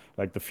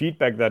 Like the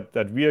feedback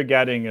that we are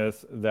getting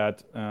is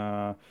that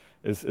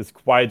is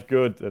quite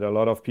good, that a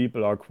lot of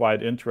people are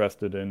quite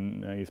interested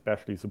in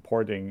especially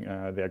supporting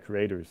their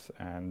creators.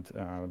 And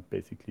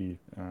basically,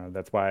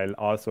 that's why I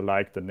also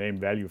like the name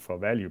value for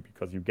value,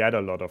 because you get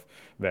a lot of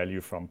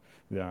value from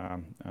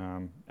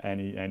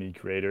any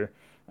creator.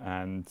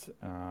 And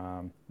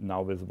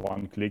now with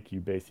one click, you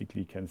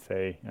basically can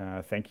say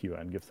thank you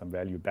and give some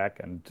value back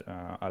and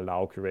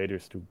allow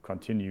creators to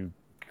continue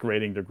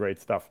creating the great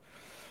stuff.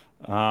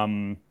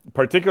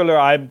 Particular,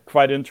 I'm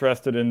quite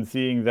interested in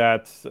seeing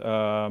that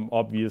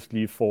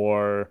obviously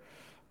for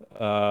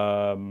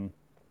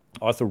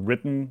also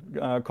written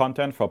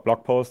content for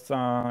blog posts,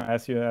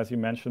 as you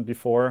mentioned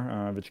before,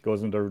 which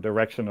goes in the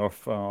direction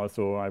of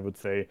also, I would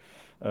say,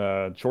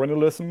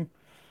 journalism.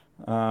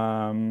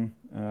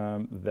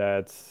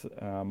 That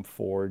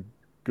for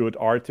good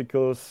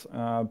articles,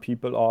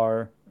 people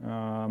are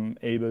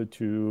able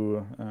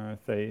to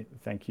say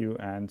thank you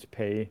and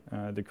pay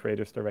the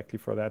creators directly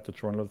for that, the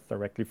journalists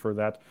directly for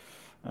that.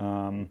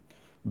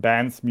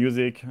 Bands,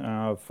 music,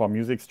 for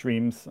music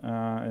streams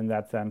in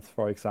that sense,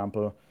 for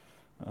example.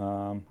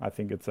 I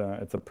think it's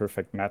a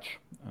perfect match.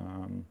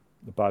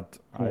 But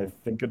I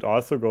think it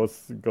also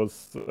goes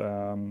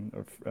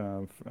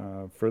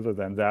further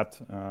than that.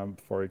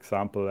 For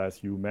example,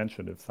 as you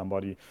mentioned, if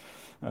somebody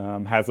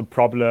has a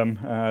problem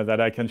that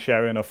I can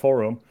share in a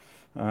forum,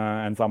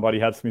 and somebody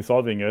helps me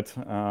solving it,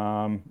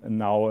 and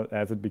now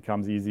as it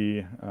becomes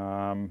easy,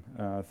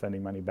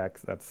 sending money back,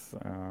 that's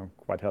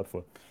quite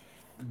helpful.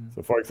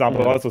 So for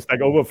example, also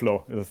Stack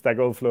Overflow. Stack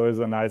Overflow is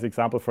a nice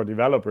example for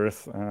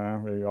developers,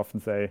 where you often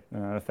say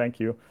thank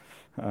you.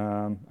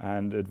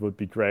 And it would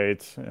be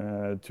great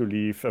to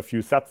leave a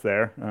few sets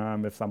there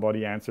if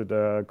somebody answered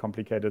a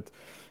complicated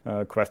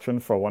question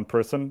for one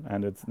person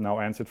and it's now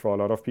answered for a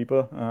lot of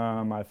people.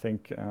 I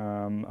think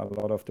a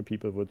lot of the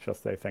people would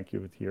just say thank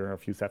you. Here are a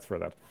few sets for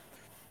that.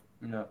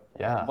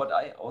 Yeah. What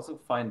I also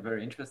find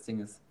very interesting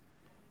is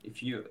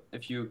if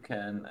you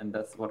can, and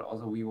that's what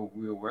also we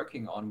were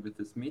working on with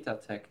this meta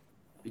tech,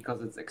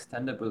 because it's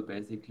extendable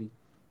basically.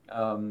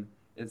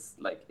 It's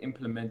like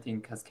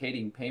implementing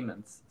cascading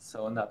payments.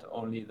 So not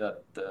only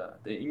that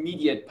the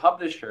immediate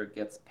publisher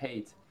gets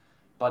paid,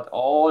 but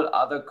all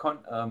other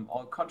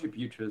all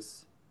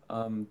contributors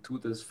to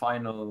this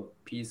final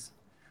piece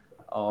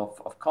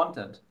of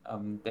content,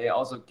 they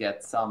also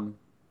get some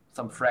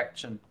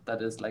fraction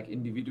that is like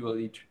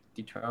individually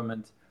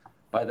determined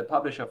by the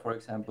publisher, for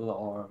example,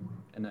 or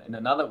in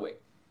another way.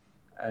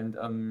 And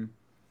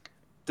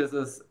this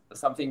is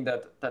something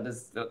that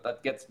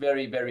gets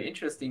very, very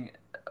interesting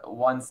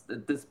once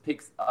this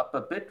picks up a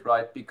bit,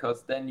 right?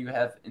 Because then you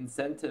have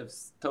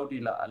incentives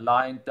totally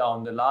aligned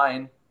down the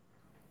line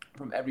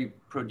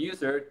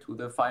producer to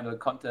the final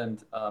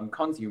content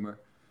consumer.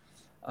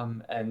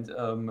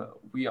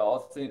 We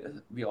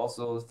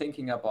also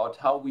thinking about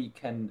how we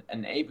can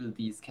enable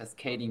these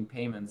cascading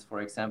payments,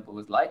 for example,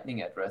 with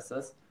Lightning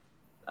addresses.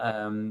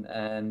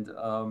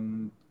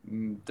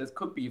 This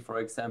could be, for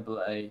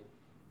example, a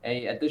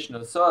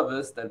additional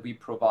service that we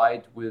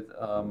provide with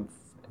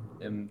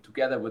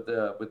together with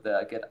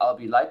the Get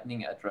Alby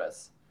Lightning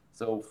address.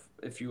 So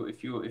if you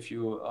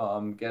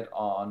get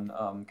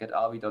on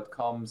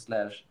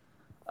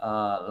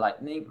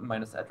getalby.com/lightning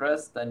minus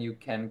address, then you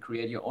can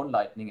create your own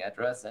Lightning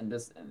address. And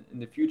this in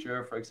the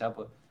future, for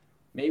example,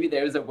 maybe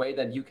there is a way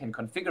that you can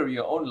configure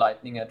your own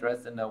Lightning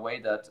address in a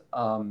way that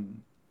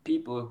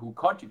people who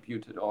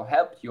contributed or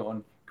helped you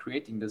on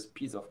creating this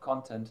piece of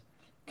content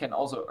can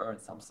also earn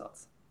some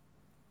sats.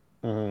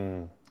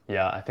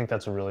 Yeah, I think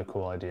that's a really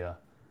cool idea.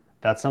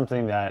 That's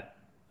something that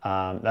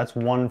that's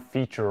one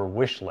feature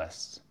wish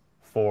list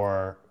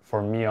for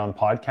me on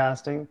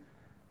podcasting.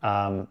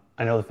 I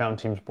know the Fountain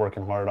team's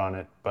working hard on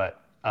it,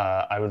 but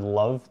I would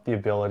love the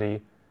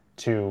ability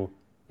to,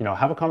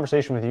 have a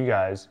conversation with you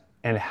guys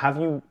and have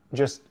you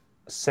just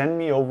send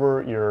me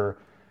over your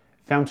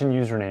Fountain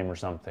username or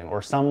something,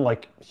 or some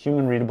like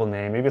human readable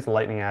name. Maybe it's a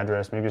Lightning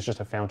address, maybe it's just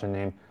a Fountain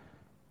name,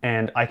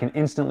 and I can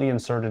instantly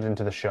insert it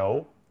into the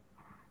show,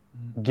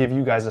 give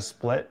you guys a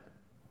split,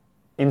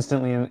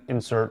 instantly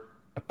insert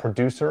a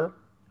producer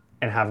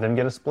and have them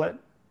get a split.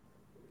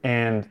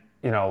 And,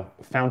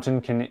 Fountain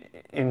can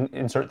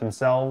insert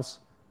themselves,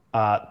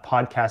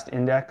 Podcast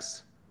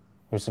Index,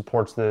 who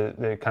supports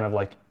the kind of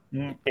like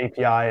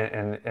API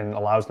and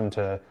allows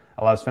Fountain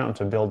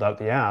to build out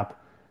the app.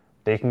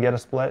 They can get a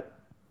split.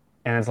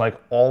 And it's like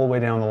all the way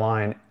down the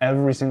line,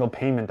 every single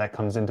payment that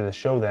comes into the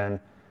show, then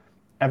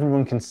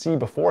everyone can see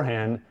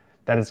beforehand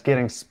that it's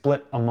getting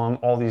split among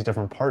all these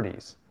different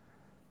parties.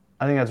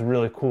 I think that's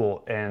really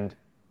cool. And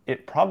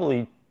it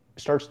probably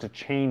starts to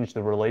change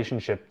the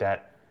relationship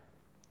that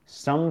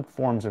some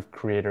forms of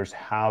creators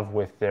have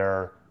with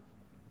their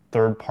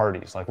third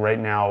parties. Like right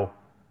now,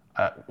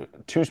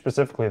 two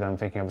specifically that I'm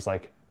thinking of is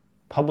like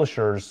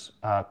publishers,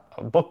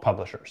 book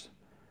publishers.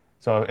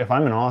 So if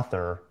I'm an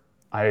author,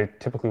 I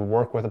typically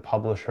work with a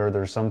publisher.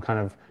 There's some kind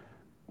of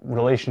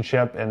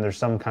relationship and there's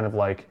some kind of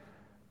like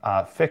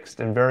fixed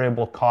and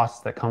variable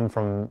costs that come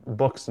from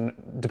books, and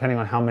depending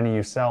on how many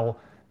you sell,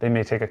 they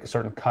may take a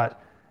certain cut.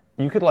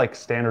 You could like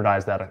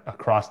standardize that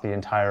across the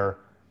entire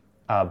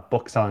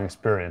book selling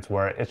experience,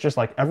 where it's just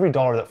like every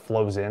dollar that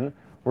flows in,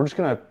 we're just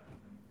gonna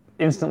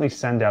instantly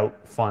send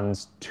out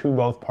funds to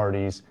both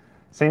parties.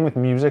 Same with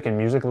music and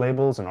music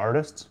labels and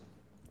artists.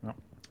 Yep.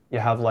 You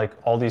have like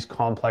all these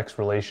complex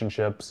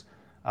relationships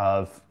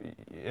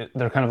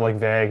they're kind of like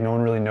vague. No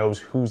one really knows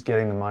who's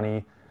getting the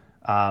money.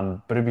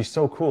 But it'd be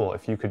so cool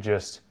if you could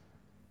just,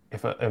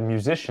 if a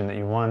musician that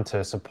you wanted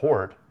to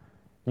support,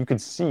 you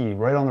could see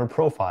right on their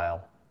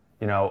profile,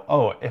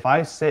 if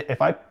I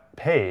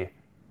pay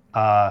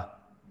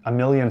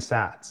 1,000,000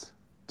 sats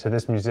to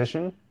this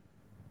musician,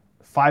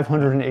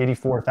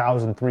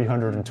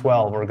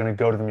 584,312 are going to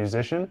go to the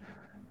musician,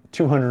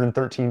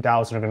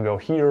 213,000 are going to go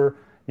here.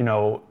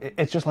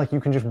 It's just like you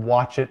can just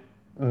watch it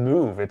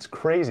move. It's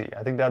crazy.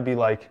 I think that'd be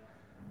like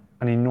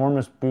an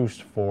enormous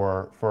boost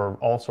for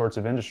all sorts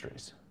of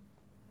industries.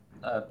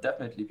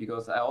 Definitely,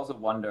 because I also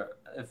wonder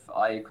if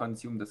I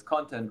consume this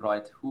content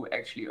right, who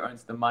actually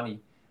earns the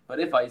money. But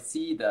if I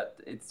see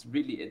that it's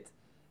really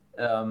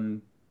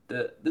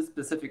this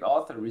specific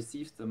author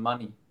receives the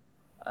money,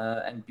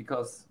 and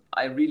because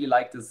I really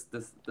like this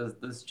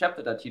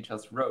chapter that he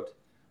just wrote,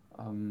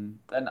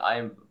 then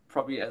I'm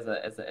probably as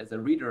a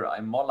reader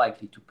I'm more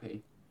likely to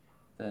pay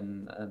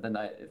than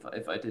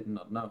if I did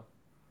not know.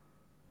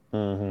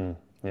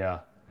 Yeah.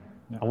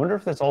 I wonder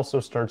if this also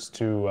starts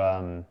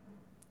to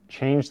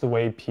change the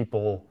way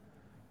people.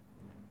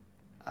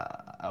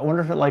 I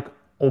wonder if it like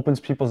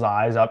opens people's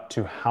eyes up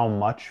to how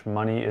much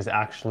money is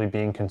actually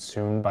being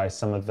consumed by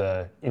some of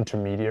the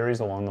intermediaries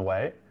along the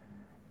way.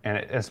 And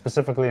it's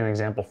specifically an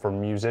example for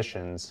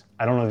musicians.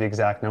 I don't know the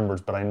exact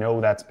numbers, but I know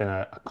that's been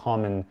a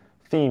common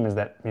theme, is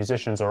that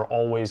musicians are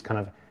always kind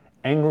of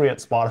angry at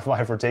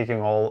Spotify for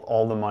taking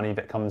all the money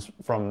that comes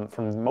from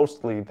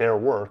mostly their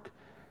work.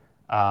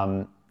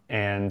 I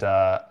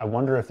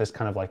wonder if this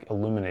kind of like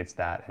illuminates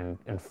that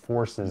and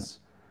forces.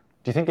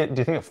 Do you think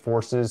it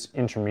forces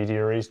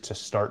intermediaries to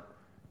start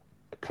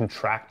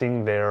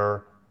contracting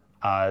their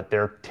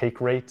take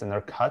rates and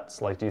their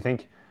cuts? Like, do you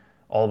think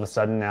all of a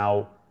sudden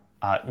now,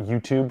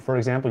 YouTube, for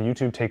example,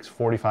 YouTube takes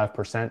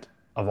 45%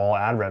 of all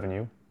ad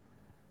revenue.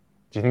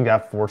 Do you think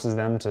that forces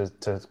them to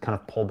kind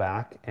of pull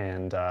back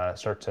and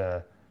start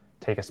to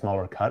take a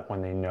smaller cut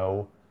when they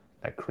know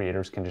that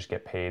creators can just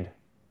get paid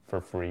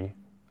for free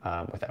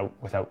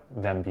without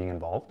them being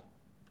involved?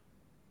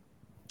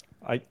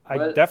 I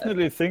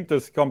definitely think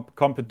this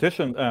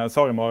competition,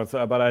 sorry, Moritz,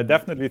 but I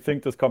definitely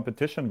think this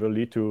competition will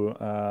lead to,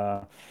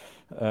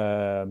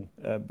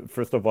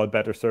 first of all,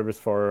 better service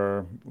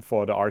for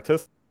the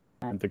artists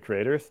and the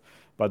creators,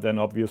 but then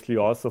obviously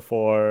also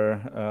for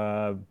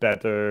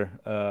better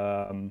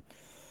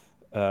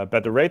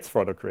better rates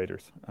for the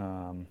creators.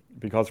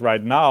 Because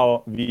right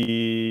now,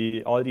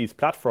 all these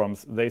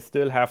platforms, they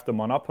still have the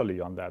monopoly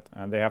on that.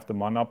 And they have the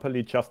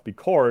monopoly just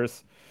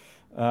because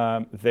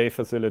they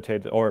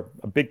facilitate, or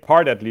a big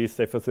part at least,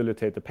 they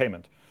facilitate the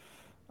payment.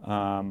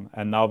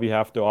 And now we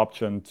have the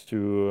option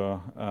to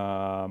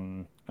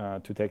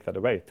take that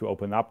away, to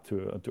open up,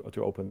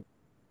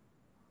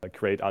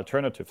 create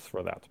alternatives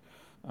for that.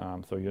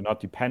 So you're not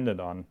dependent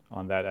on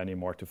that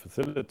anymore to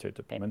facilitate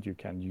the payment. You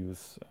can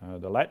use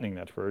the Lightning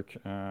Network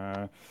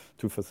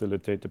to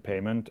facilitate the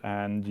payment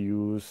and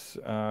use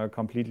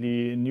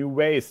completely new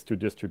ways to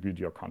distribute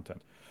your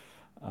content,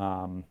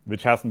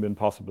 which hasn't been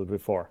possible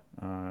before.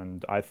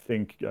 And I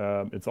think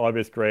it's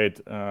always great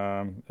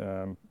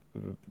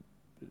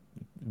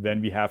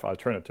when we have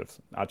alternatives.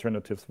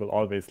 Alternatives will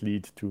always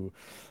lead to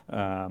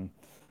a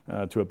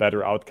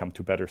better outcome,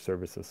 to better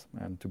services,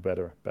 and to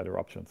better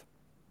options.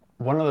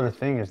 One other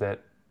thing is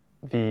that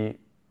the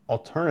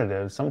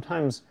alternatives,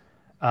 sometimes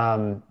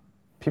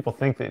people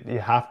think that you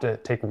have to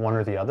take one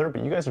or the other,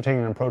 but you guys are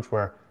taking an approach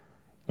where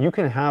you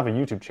can have a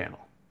YouTube channel,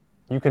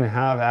 you can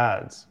have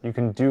ads, you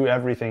can do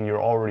everything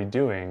you're already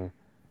doing,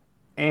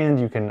 and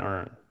you can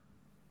earn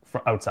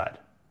for outside,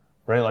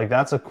 right? Like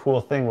that's a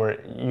cool thing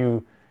where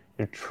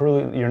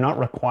you're not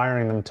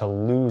requiring them to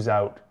lose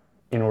out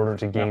in order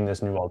to gain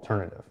this new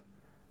alternative.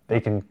 They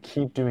can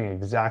keep doing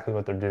exactly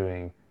what they're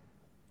doing,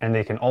 and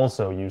they can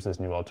also use this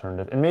new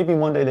alternative. And maybe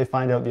one day they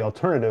find out the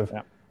alternative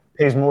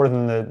pays more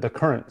than the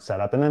current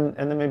setup, and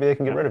then maybe they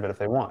can get rid of it if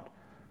they want.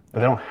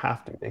 But they don't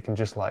have to. They can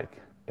just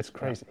it's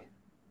crazy.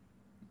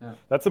 Yeah.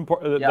 That's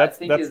important. Yeah, I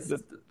think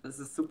this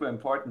is super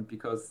important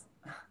because,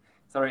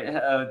 sorry,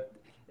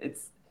 it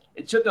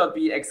should not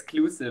be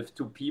exclusive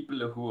to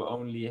people who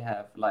only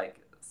have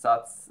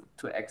SATs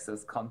to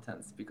access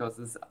contents, because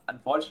it's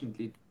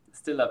unfortunately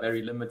still a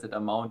very limited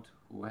amount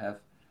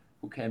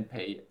who can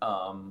pay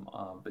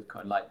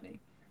Bitcoin Lightning.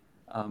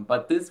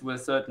 But this will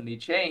certainly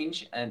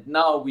change, and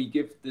now we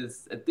give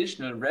this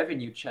additional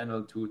revenue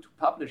channel to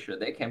publisher.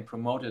 They can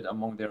promote it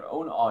among their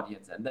own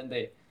audience, and then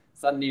they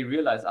suddenly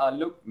realize,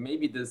 look,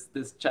 maybe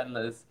this channel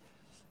is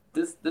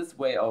this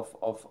way of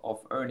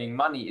earning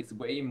money is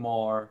way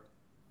more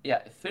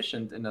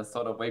efficient in a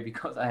sort of way,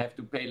 because I have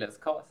to pay less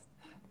cost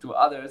to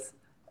others,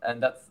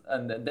 and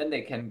then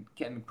they can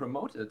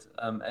promote it,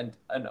 and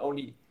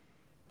only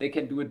they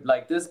can do it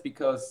like this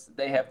because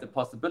they have the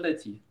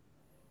possibility.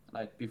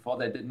 Like before,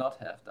 they did not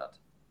have that.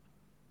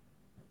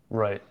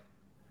 Right.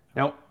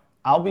 Now,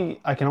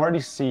 Alby, I can already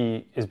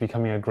see, is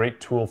becoming a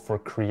great tool for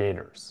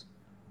creators.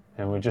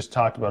 And we just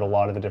talked about a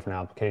lot of the different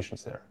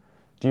applications there.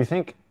 Do you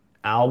think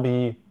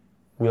Alby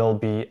will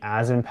be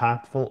as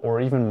impactful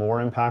or even more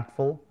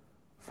impactful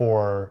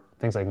for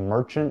things like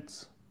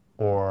merchants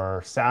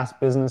or SaaS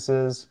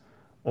businesses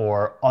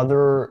or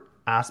other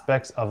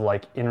aspects of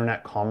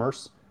internet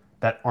commerce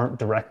that aren't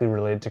directly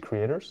related to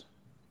creators?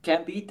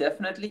 Can be,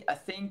 definitely. I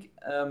think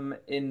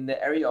in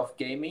the area of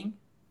gaming,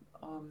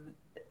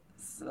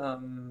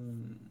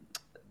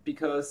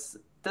 because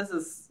this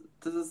is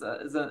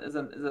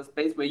a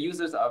space where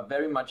users are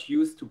very much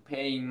used to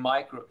paying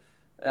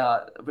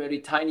very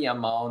tiny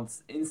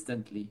amounts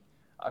instantly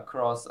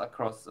across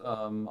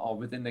or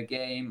within the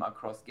game,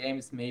 across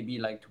games, maybe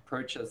to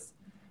purchase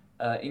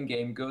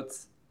in-game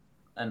goods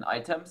and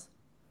items.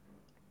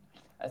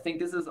 I think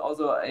this is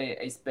also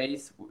a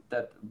space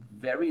that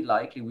very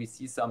likely we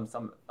see some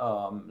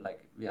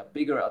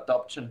bigger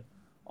adoption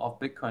of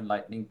Bitcoin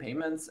Lightning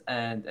payments,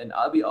 and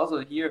Alby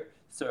also here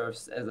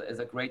serves as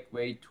a great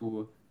way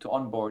to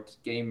onboard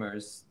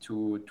gamers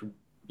to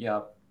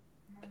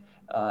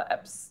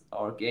apps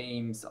or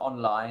games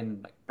online,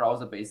 like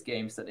browser-based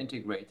games that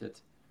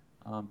integrated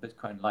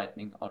Bitcoin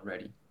Lightning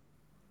already.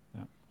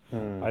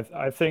 Yeah.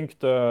 I think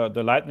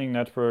the Lightning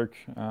Network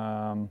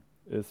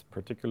is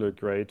particularly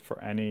great for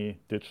any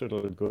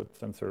digital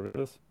goods and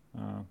services.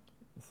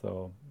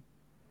 So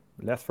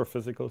less for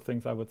physical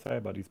things, I would say,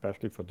 but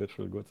especially for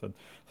digital goods and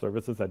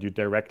services that you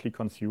directly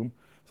consume.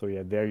 So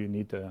there you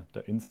need the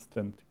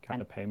instant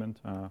kind of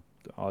payment,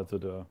 also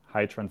the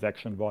high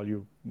transaction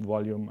volume,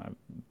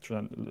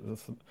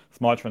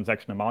 small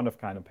transaction amount of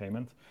kind of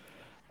payments.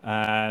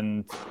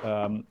 And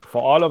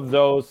for all of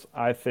those,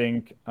 I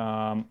think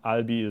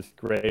Alby is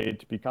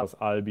great because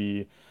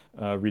Alby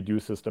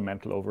reduces the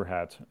mental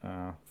overhead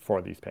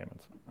for these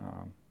payments.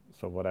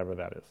 So whatever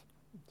that is.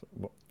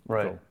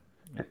 Right.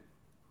 So,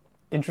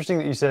 interesting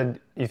that you said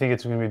you think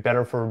it's going to be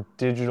better for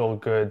digital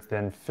goods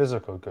than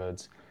physical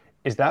goods.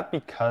 Is that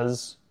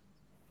because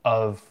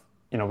of,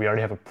 we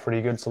already have a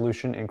pretty good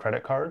solution in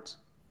credit cards?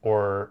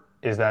 Or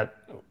is that,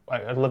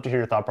 I'd love to hear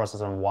your thought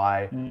process on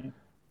why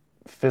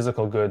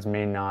physical goods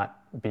may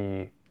not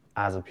be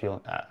as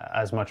appealing,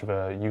 as much of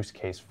a use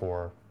case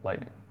for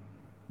Lightning.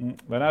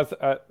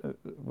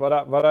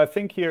 What I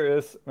think here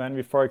is when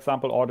we, for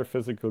example, order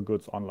physical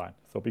goods online.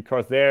 So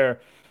because there,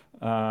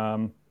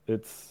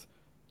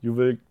 you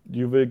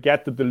will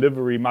get the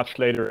delivery much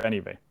later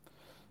anyway.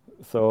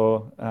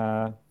 So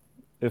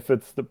if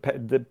it's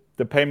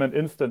the payment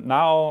instant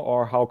now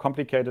or how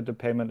complicated the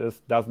payment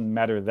is, doesn't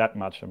matter that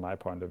much in my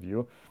point of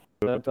view.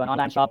 to an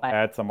online shop, I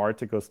add some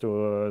articles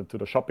to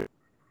the shopping.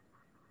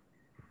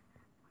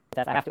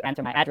 That I have to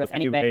enter my address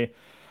anyway,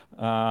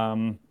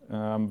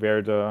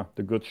 where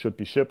the goods should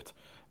be shipped.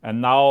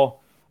 And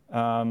now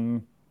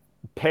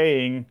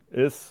paying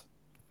is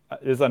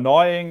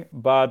annoying,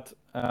 but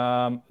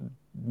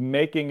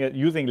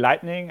using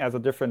Lightning as a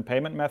different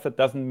payment method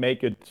doesn't make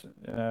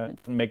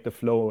the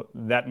flow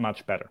that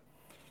much better.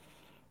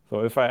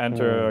 So if I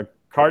enter a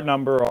card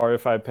number or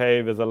if I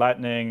pay with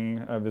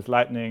Lightning,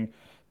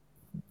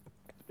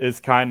 is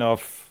kind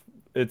of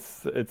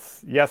it's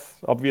yes,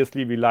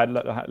 obviously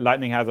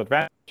Lightning has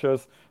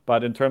advantages,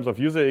 but in terms of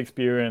user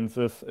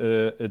experiences,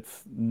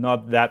 it's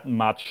not that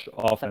much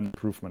of an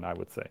improvement, I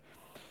would say.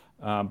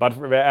 But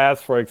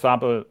whereas, for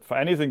example, for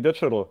anything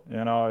digital,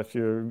 if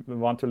you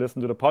want to listen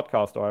to the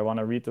podcast, or I want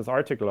to read this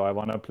article, or I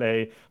want to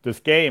play this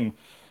game,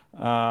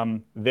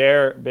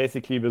 there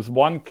basically with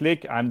one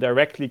click, I'm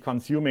directly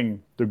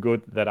consuming the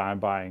good that I'm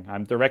buying.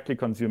 I'm directly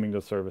consuming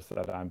the service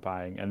that I'm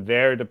buying. And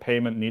there the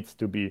payment needs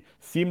to be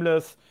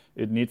seamless.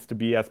 It needs to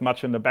be as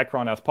much in the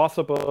background as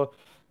possible.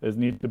 It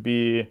needs to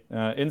be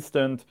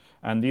instant.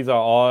 And these are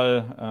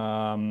all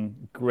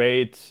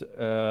great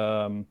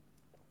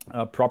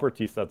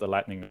properties that the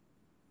Lightning.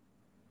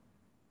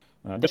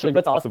 Digital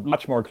goods are also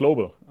much more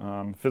global.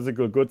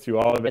 Physical goods, you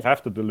always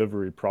have the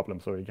delivery problem,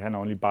 so you can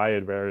only buy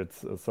it where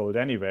it's sold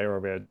anyway or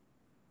where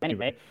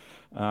anyway.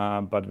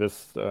 But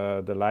with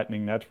the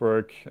Lightning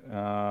Network,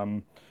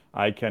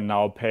 I can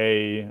now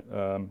pay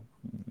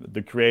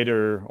the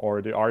creator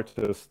or the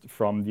artist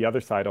from the other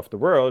side of the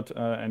world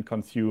and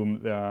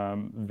consume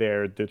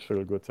their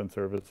digital goods and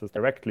services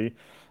directly.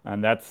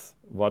 And that's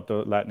what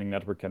the Lightning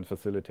Network can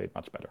facilitate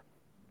much better.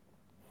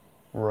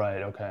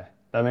 Right, okay.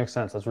 That makes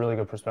sense. That's really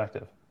good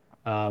perspective.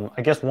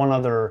 I guess one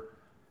other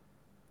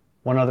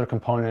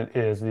component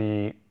is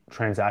the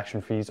transaction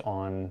fees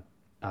on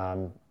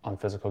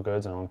physical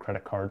goods and on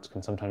credit cards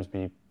can sometimes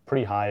be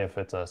pretty high if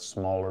it's a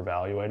smaller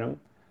value item.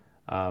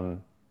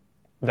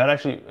 That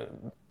actually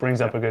brings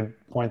up a good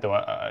point, though.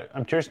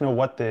 I'm curious to know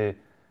what can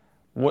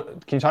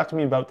you talk to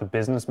me about the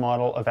business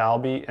model of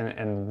Alby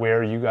and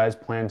where you guys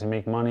plan to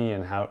make money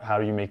and how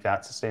do you make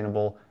that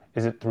sustainable?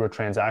 Is it through a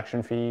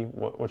transaction fee?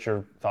 What's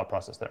your thought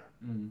process there?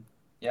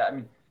 Yeah, I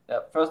mean,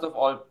 first of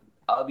all,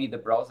 Alby, the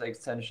browser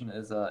extension,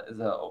 is a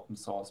open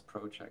source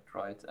project,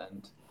 right?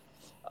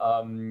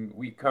 And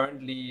we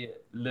currently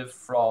live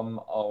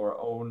from our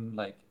own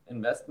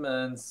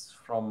investments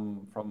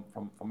from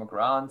a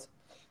grant,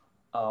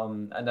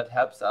 and that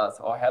helped us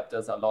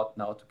a lot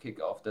now to kick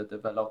off the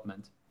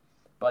development.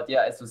 But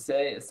yeah, as you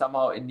say,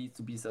 somehow it needs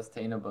to be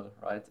sustainable,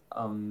 right?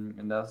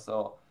 And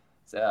also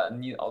there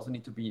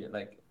need to be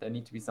there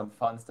need to be some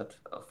funds that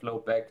flow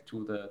back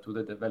to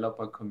the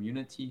developer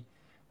community.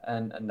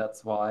 And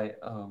that's why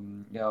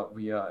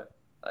we are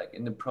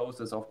in the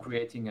process of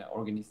creating an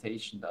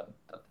organization that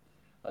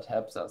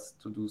helps us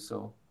to do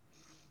so.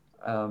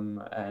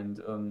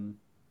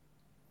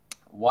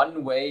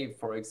 One way,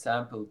 for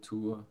example,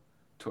 to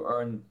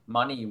earn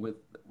money with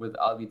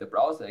Alby, the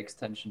browser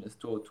extension, is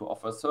to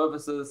offer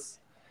services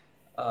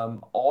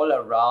all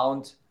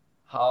around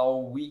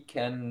how we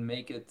can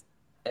make it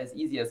as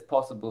easy as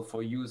possible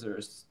for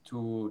users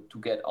to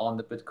get on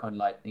the Bitcoin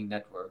Lightning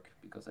Network,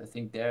 because I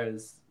think there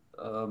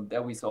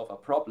we solve a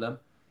problem.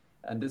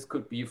 And this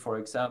could be, for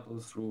example,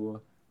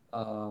 through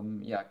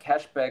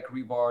cashback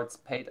rewards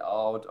paid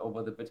out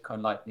over the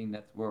Bitcoin Lightning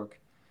Network.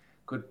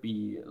 Could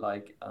be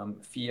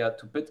fiat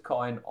to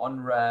Bitcoin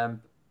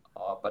on-ramp,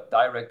 but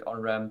direct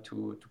on-ramp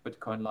to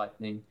Bitcoin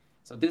Lightning.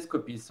 So this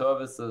could be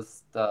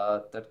services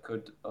that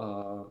could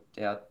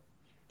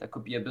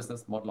be a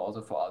business model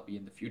also for Alby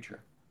in the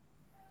future.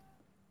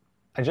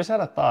 I just had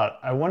a thought.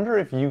 I wonder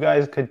if you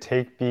guys could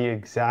take the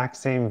exact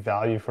same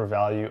value for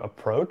value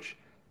approach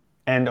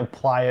and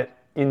apply it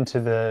into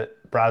the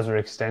browser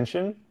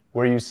extension,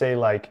 where you say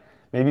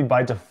maybe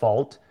by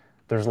default,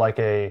 there's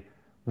a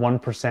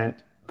 1%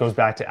 goes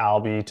back to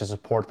Alby to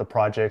support the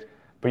project,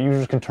 but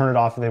users can turn it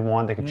off if they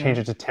want. They can change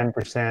it to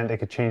 10%. They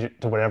could change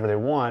it to whatever they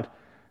want.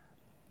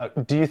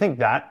 Do you think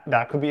that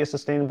could be a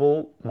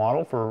sustainable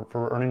model for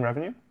earning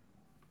revenue?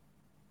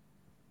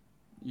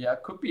 Yeah,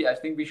 could be. I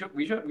think we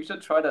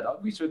should try that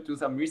out. We should do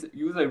some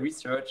user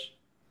research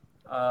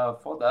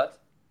for that.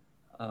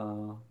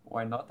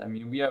 Why not? I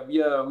mean, we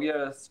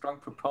are a strong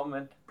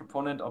proponent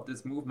of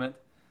this movement.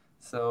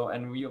 So,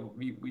 and we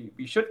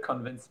should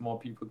convince more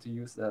people to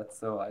use that.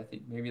 So I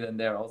think maybe then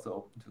they're also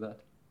open to that.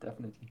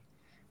 Definitely.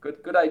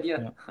 Good idea.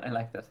 Yeah. I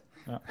like that.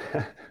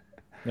 Yeah.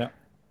 Yeah.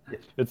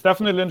 It's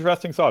definitely an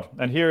interesting thought.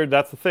 And here,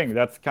 that's the thing.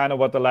 That's kind of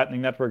what the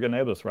Lightning Network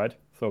enables, right?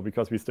 So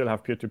because we still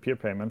have peer-to-peer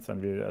payments, and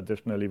we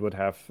additionally would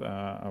have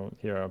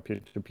here a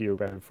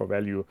peer-to-peer for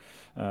value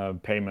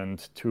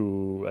payment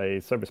to a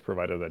service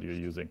provider that you're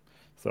using.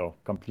 So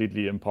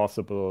completely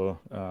impossible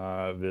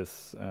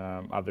with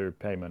other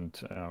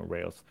payment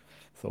rails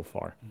so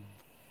far.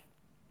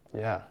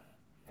 Yeah,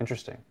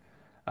 interesting.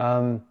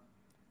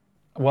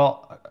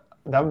 Well,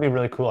 that would be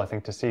really cool, I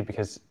think, to see,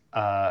 because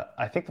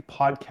I think the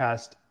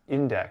podcast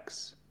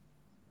index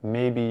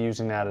may be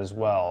using that as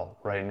well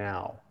right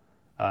now.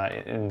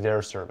 in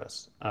their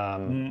service.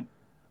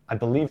 I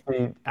believe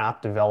the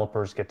app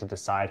developers get to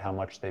decide how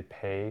much they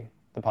pay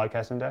the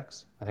podcast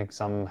index. I think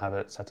some have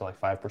it set to like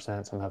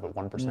 5%, some have it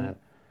 1%.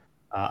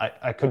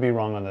 I could be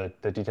wrong on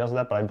the details of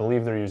that, but I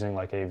believe they're using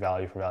like a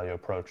value for value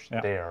approach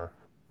there.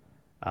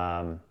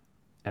 And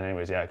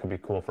anyways, yeah, it could be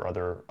cool for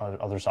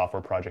other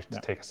software projects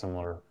to take a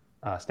similar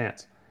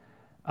stance.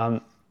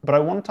 But I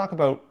want to talk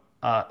about,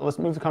 let's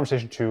move the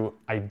conversation to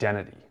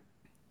identity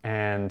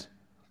and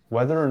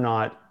whether or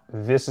not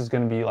this is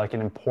going to be like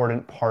an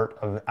important part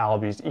of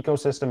Alby's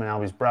ecosystem and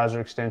Alby's browser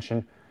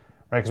extension,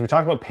 right? Because we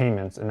talked about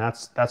payments, and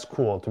that's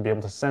cool to be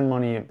able to send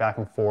money back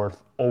and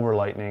forth over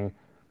Lightning,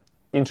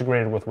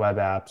 integrated with web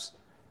apps.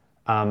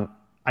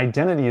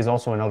 Identity is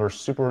also another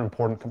super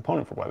important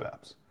component for web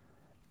apps.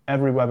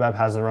 Every web app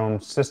has their own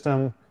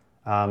system.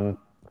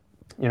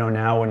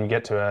 Now when you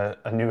get to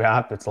a new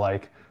app, it's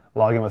like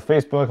log in with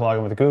Facebook, log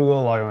in with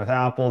Google, log in with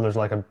Apple. There's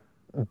like a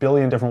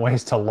billion different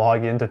ways to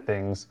log into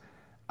things.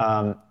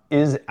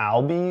 Is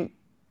Alby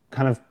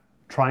kind of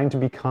trying to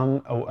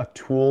become a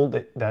tool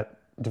that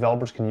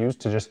developers can use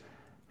to just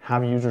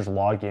have users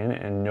log in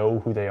and know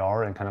who they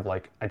are and kind of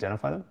like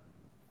identify them?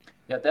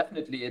 Yeah,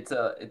 definitely. It's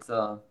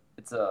a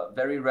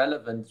very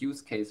relevant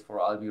use case for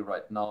Alby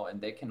right now,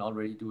 and they can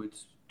already do it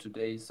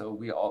today. So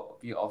we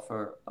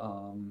offer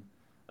a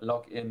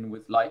login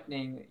with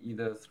Lightning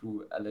either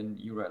through LN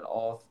URL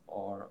auth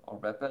or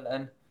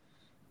WebLN.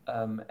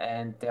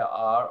 And there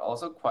are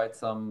also quite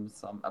some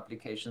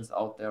applications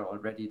out there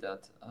already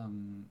that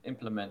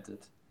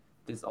implemented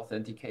these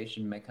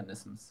authentication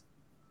mechanisms.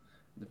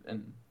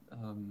 And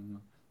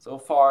so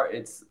far,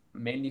 it's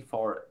mainly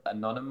for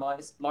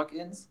anonymized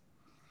logins.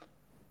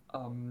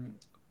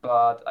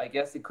 But I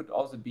guess it could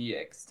also be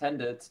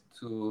extended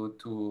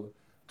to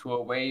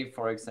a way,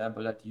 for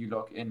example, that you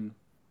log in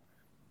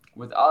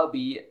with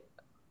Alby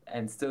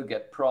and still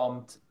get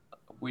prompt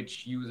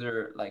which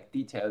user like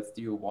details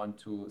do you want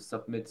to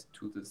submit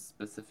to this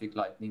specific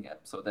Lightning app,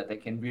 so that they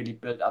can really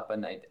build up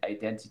an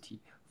identity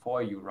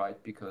for you,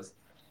 right? Because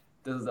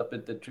this is a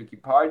bit the tricky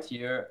part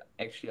here.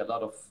 Actually, a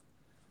lot of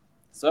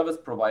service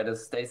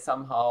providers, they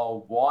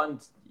somehow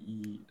want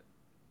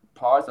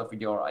parts of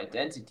your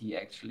identity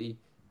actually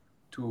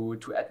to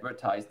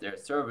advertise their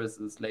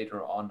services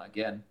later on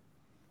again.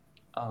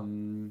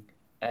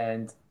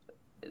 And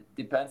it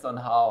depends on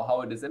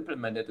how it is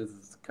implemented. This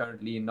is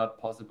currently not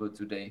possible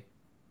today.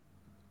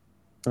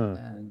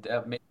 And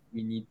maybe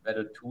we need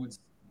better tools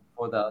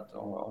for that,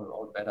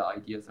 or better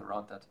ideas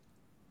around that.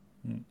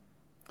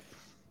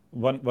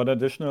 One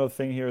additional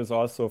thing here is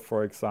also,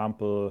 for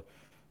example,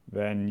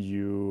 when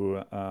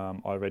you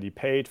already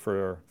paid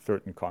for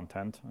certain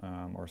content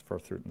or for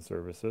certain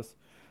services,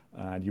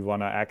 and you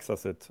want to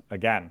access it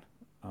again.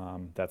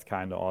 That's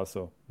kind of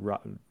also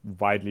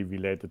widely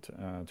related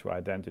to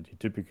identity.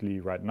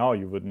 Typically, right now,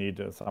 you would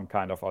need some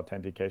kind of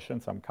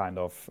authentication, some kind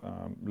of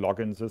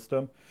login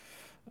system.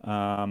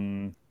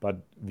 But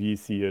we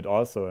see it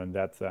also in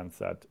that sense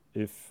that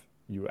if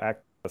you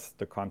access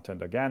the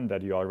content again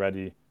that you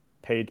already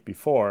paid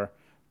before,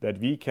 that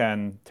we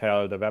can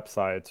tell the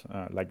website,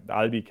 like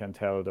Alby can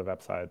tell the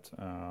website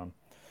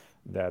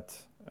that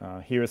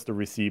here's the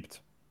receipt.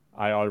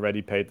 I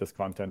already paid this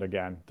content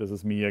again. This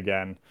is me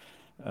again.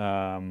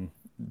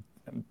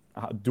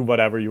 Do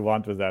whatever you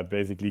want with that.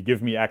 Basically,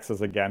 give me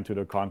access again to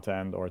the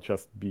content, or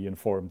just be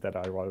informed that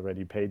I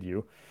already paid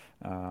you.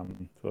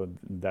 So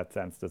in that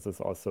sense, this is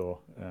also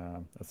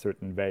a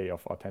certain way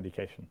of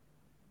authentication.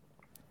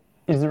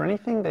 Is there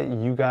anything that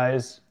you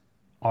guys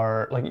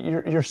are like,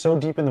 you're so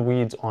deep in the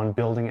weeds on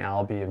building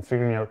Alby and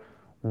figuring out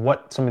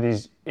what some of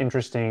these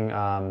interesting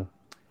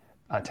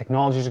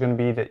technologies are going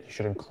to be that you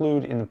should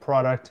include in the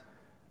product?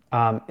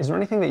 Is there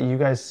anything that you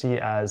guys see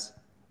as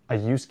a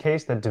use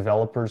case that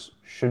developers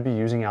should be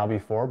using Alby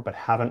for but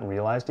haven't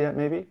realized yet,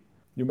 maybe?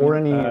 Or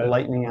any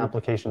Lightning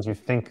applications you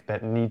think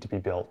that need to be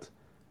built,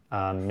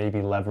 maybe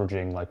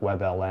leveraging like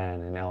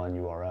WebLN and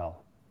LNURL?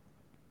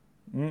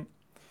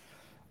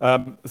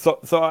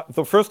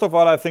 So first of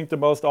all, I think the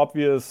most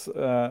obvious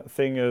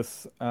thing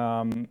is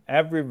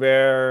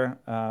everywhere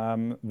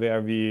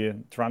where we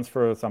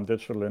transfer some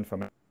digital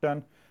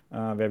information,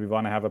 where we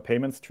want to have a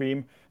payment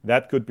stream,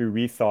 that could be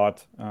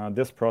rethought.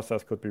 This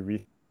process could be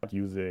rethought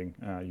using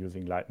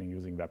Lightning,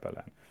 using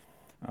WebLN,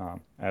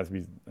 as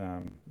we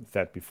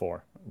said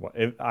before.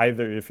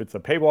 Either if it's a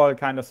paywall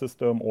kind of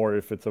system, or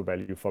if it's a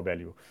value for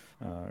value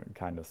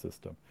kind of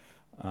system.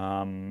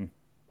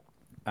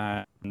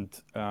 And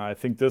I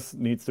think this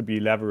needs to be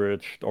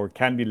leveraged, or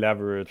can be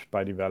leveraged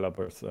by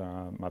developers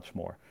much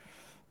more.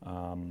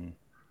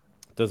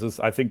 This is,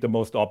 I think, the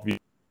most obvious,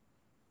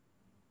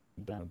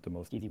 the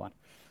most easy one.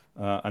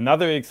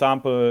 Another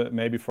example,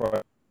 maybe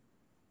for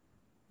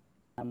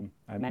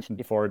I mentioned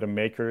before, the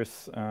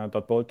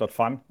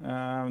makers.bolt.fun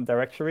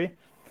directory,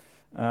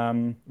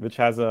 which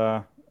has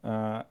a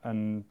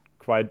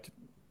quite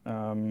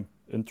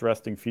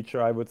interesting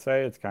feature, I would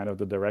say. It's kind of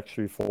the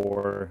directory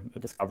for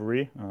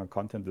discovery,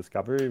 content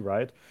discovery,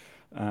 right?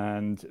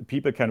 And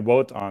people can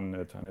vote on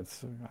it, and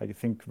it's, I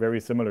think, very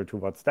similar to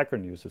what Stacker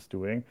News is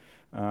doing.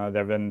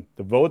 When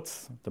the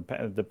votes,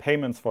 the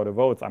payments for the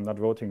votes, I'm not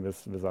voting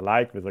with a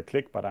like, with a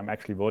click, but I'm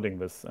actually voting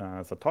with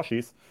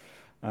Satoshis.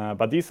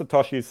 But these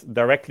Satoshis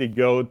directly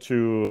go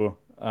to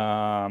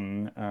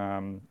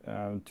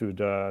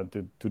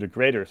the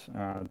creators,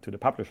 to the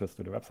publishers,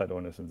 to the website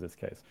owners in this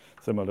case,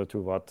 similar to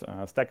what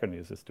Stacker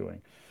News is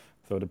doing.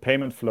 So the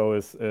payment flow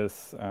is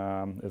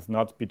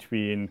not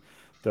between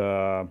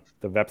the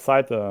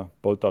website, the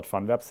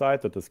bolt.fun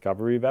website, the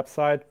discovery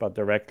website, but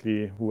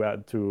directly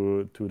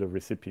to the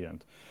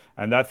recipient.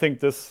 And I think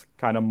this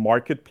kind of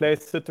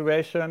marketplace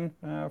situation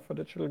for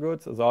digital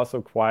goods is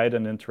also quite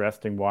an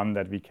interesting one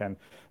that we can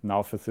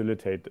now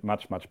facilitate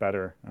much, much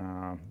better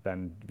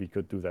than we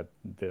could do that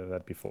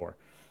before.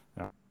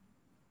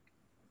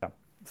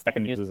 Stacker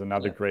News is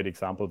another great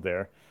example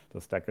there. The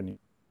Stacker News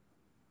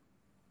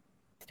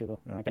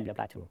can be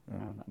applied to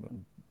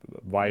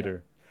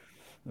wider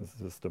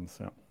systems.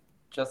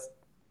 Just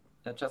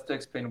to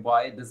explain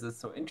why this is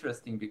so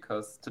interesting,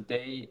 because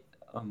today,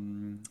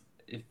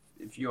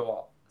 if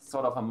you're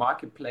sort of a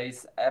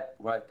marketplace app,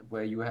 right,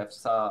 where you have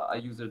a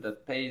user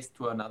that pays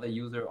to another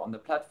user on the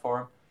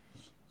platform,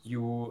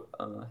 you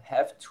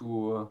have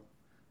to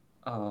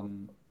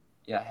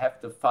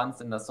have the funds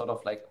in a sort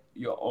of like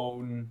your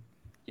own.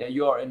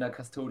 You are in a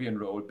custodian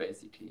role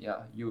basically.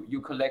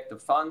 You collect the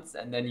funds,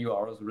 and then you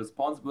are also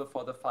responsible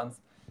for the funds.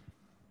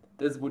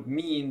 This would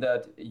mean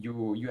that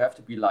you have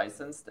to be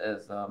licensed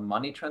as a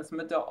money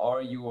transmitter,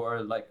 or you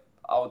are like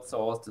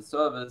outsourced the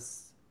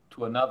service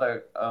to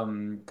another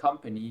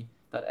company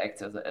that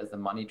acts as a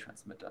money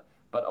transmitter.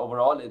 But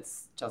overall,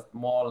 it's just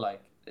more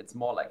like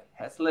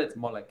hassle. It's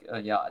more like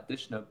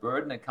additional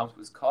burden that comes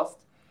with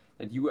cost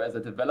that you as a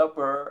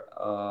developer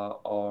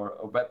or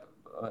a web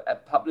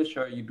app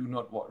publisher, you do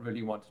not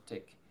really want to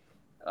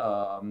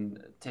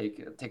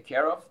take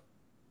care of.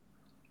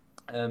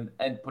 And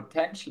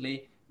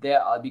potentially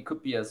there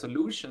could be a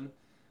solution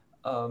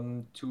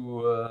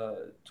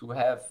to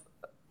have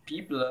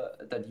people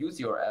that use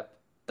your app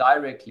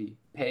directly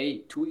pay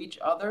to each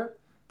other,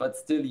 but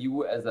still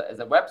you as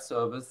a web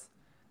service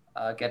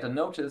get a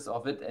notice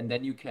of it, and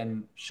then you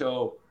can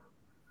show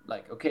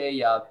like,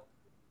 okay,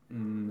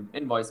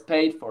 invoice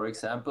paid, for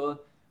example,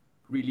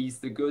 release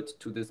the good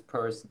to this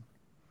person.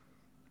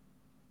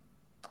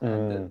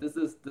 And this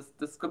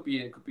could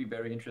be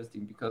very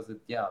interesting, because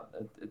it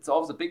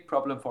solves a big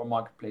problem for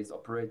marketplace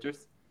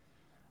operators,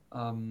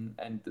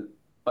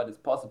 but it's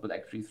possible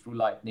actually through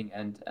Lightning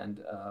and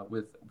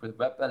with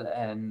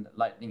WebLN,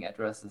 Lightning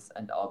addresses,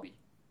 and Alby.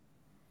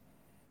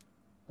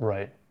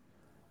 Right.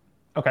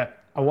 Okay.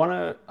 I want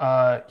to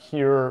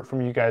hear from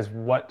you guys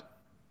what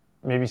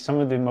maybe some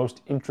of the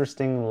most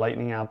interesting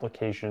Lightning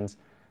applications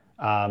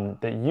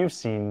that you've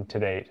seen to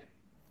date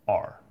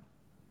are.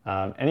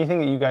 Anything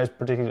that you guys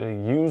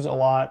particularly use a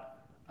lot,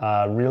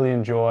 really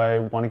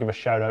enjoy, want to give a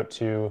shout out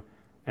to,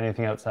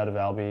 anything outside of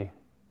Alby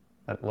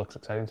that looks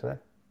exciting today?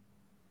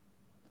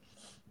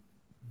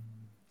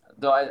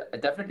 Though I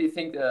definitely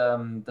think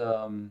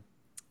the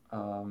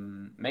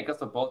Makers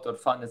of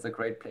Bolt.fun is a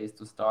great place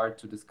to start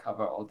to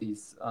discover all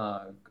these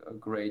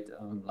great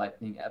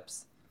Lightning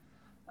apps.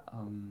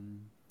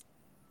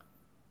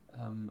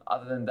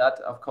 Other than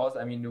that, of course,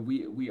 I mean,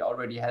 we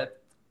already helped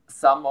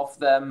some of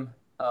them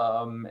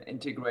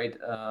integrate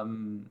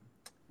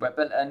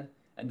WebLN,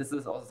 and this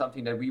is also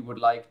something that we would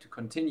like to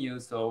continue.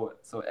 So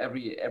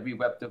every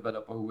web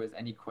developer who has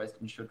any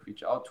question should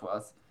reach out to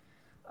us,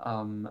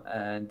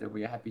 and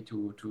we are happy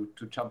to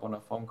jump on a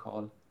phone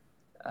call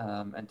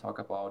and talk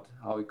about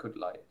how it could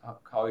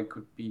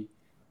be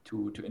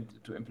to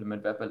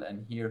implement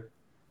WebLN here.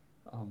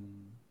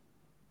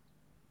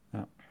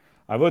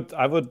 I would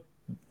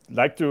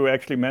like to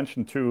actually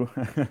mention two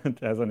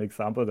as an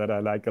example that I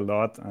like a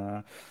lot,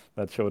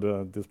 that show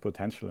this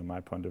potential in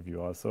my point of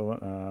view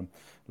also.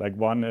 Like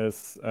one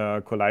is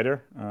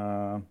Collider,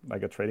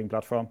 like a trading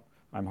platform.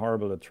 I'm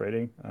horrible at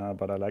trading,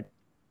 but I like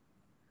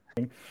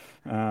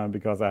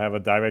because I have a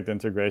direct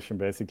integration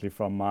basically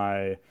from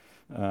my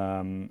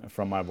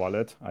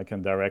wallet. I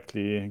can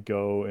directly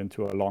go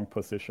into a long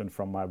position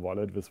from my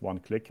wallet with one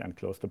click and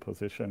close the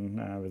position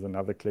with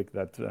another click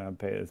that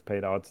is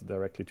paid out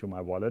directly to my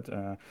wallet.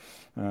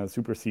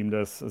 Super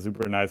seamless,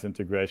 super nice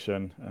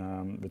integration,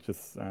 which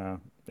is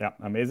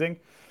amazing.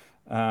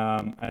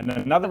 And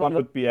another one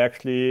would be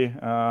actually,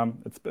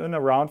 it's been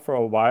around for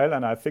a while,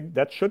 and I think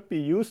that should be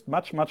used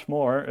much, much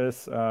more,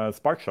 is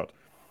Sparkshot.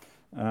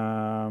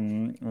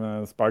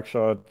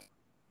 Sparkshot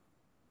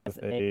is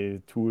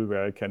a tool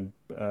where I can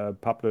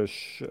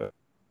publish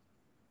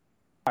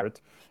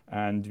art,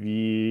 and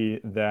we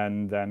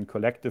then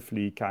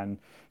collectively can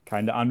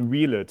kind of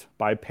unreal it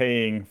by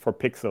paying for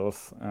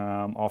pixels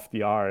of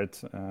the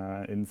art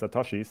in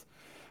Satoshis.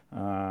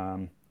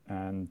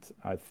 And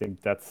I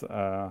think that's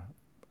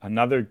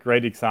another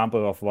great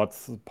example of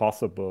what's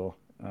possible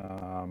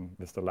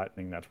with the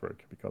Lightning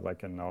Network, because I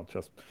can now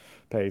just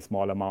pay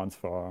small amounts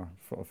for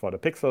the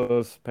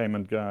pixels.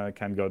 Payment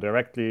can go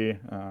directly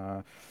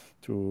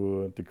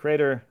to the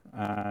creator,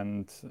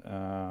 and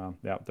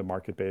yeah, the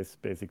marketplace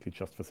basically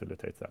just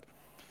facilitates that.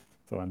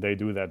 So, and they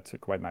do that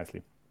quite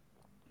nicely.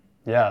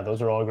 Yeah,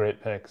 those are all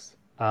great picks.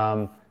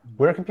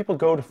 Where can people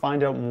go to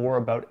find out more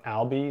about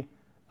Alby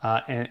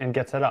and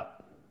get set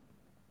up?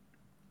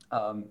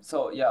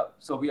 So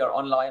we are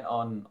online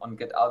on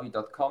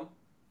getalby.com.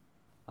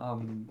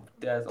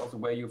 There's also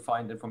where you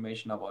find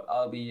information about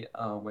Alby,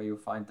 where you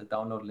find the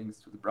download links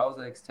to the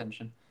browser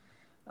extension.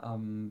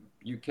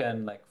 You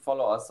can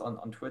follow us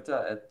on Twitter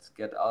at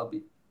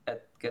getalby,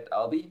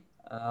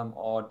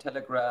 or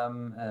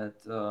Telegram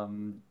at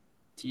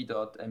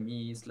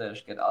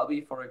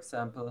t.me/getalby, for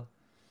example.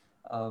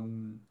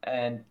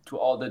 And to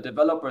all the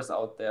developers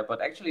out there,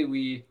 but actually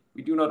we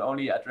do not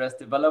only address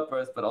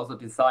developers but also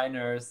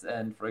designers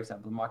and, for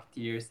example,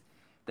 marketeers.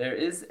 There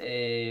is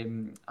a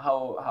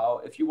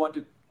how if you want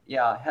to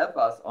help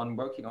us on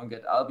working on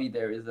GetAlby,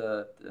 there is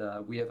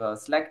we have a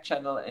Slack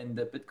channel in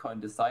the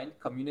Bitcoin design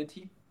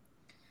community.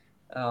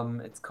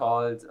 It's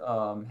called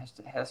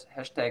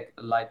hashtag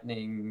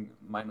lightning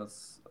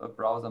minus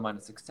browser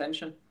minus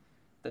extension,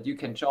 that you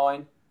can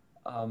join.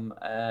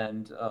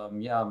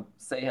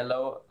 Say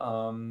hello,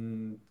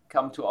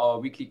 come to our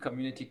weekly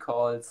community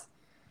calls,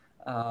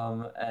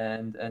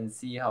 and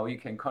see how you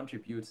can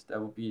contribute. That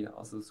would be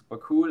also super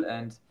cool.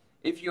 And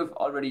if you've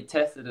already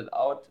tested it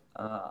out,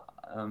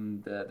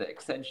 the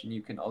extension,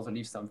 you can also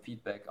leave some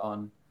feedback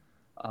on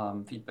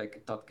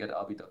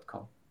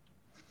feedback.getalby.com.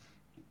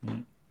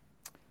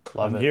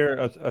 Love it.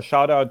 Here, a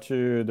shout out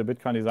to the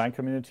Bitcoin design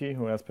community,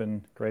 who has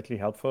been greatly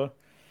helpful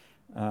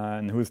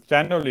and who's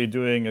generally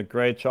doing a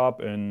great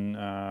job in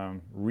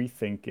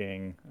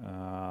rethinking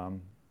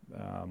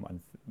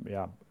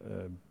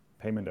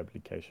payment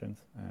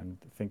applications and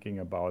thinking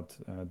about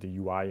the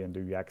UI and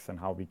the UX and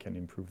how we can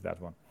improve that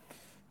one,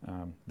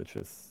 which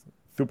is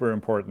super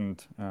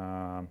important.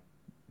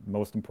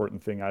 Most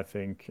important thing, I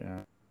think,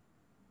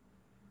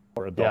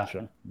 for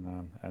adoption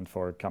and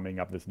for coming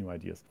up with new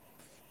ideas.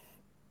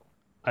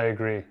 I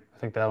agree. I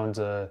think that one's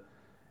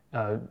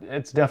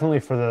it's definitely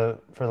for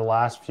the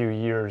last few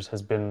years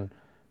has been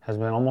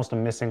almost a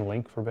missing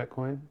link for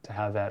Bitcoin, to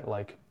have that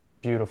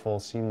beautiful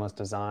seamless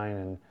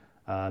design,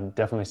 and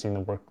definitely seeing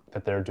the work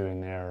that they're doing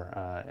there,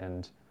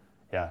 and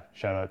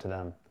shout out to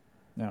them.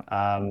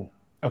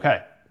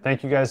 Okay,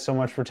 thank you guys so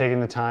much for taking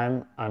the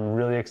time. I'm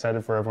really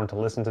excited for everyone to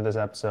listen to this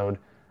episode,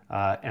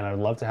 and I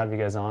would love to have you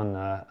guys on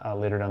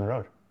later down the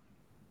road.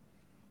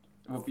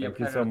 It will be Thank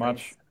you so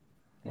much.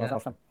 Yeah.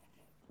 Awesome.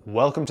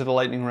 Welcome to the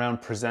Lightning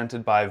Round,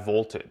 presented by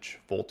Voltage.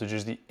 Voltage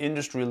is the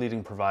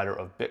industry-leading provider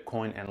of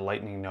Bitcoin and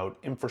Lightning node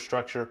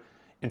infrastructure.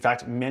 In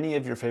fact, many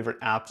of your favorite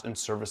apps and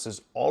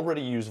services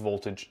already use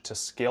Voltage to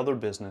scale their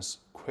business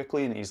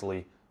quickly and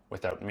easily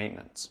without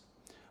maintenance.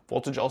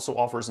 Voltage also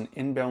offers an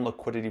inbound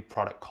liquidity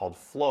product called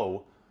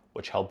Flow,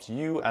 which helps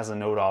you as a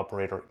node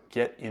operator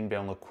get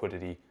inbound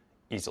liquidity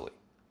easily.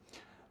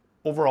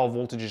 Overall,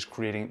 Voltage is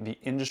creating the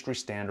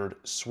industry-standard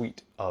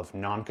suite of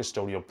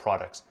non-custodial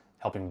products,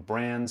 helping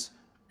brands,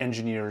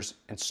 engineers,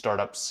 and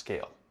startups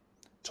scale.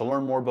 To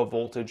learn more about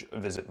Voltage,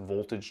 visit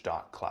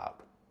voltage.cloud.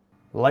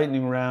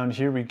 Lightning round,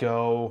 here we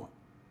go.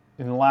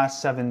 In the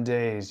last 7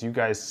 days, you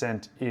guys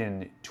sent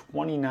in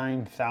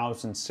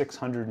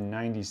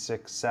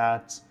 29,696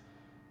 sats,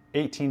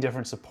 18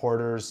 different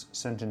supporters,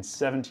 sent in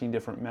 17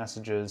 different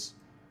messages.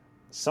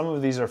 Some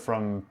of these are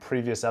from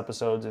previous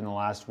episodes in the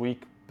last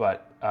week,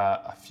 but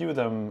a few of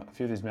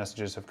these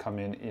messages have come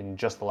in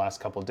just the last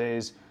couple of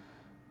days.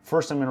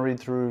 First, I'm going to read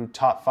through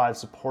top 5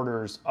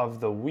 supporters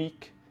of the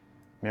week.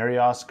 Mary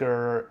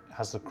Oscar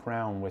has the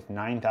crown with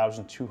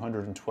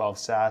 9,212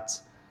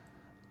 sats,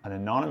 an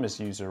anonymous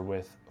user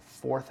with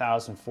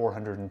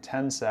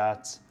 4,410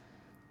 sats,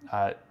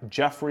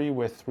 Jeffrey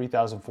with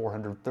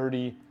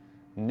 3,430,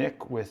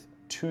 Nick with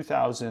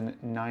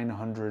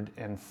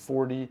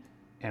 2,940,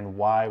 and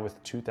Y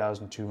with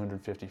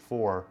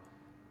 2,254.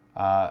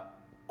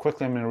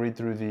 Quickly, I'm going to read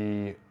through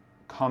the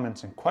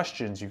comments and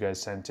questions you guys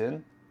sent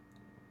in.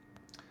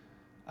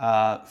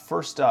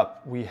 First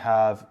up, we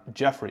have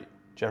Jeffrey.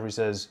 Jeffrey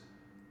says,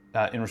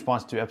 in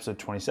response to episode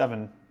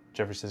 27,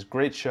 Jeffrey says,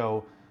 great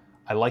show.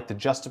 I like the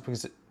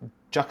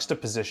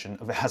juxtaposition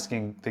of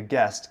asking the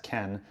guest,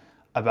 Ken,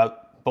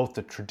 about both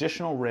the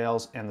traditional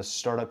Rails and the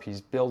startup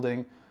he's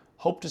building.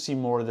 Hope to see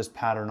more of this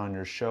pattern on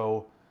your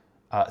show.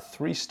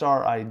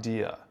 3-star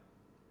idea.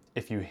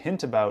 If you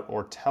hint about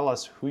or tell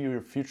us who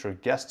your future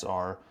guests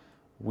are,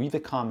 we the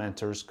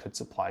commenters could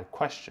supply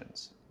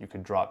questions. You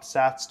could drop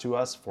sats to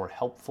us for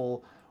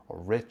helpful or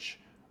rich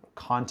or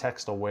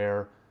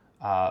context-aware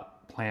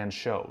planned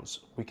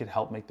shows. We could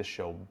help make the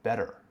show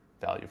better,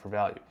 value for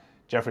value.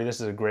 Jeffrey, this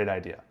is a great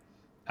idea.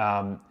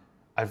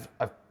 I've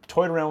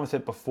toyed around with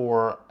it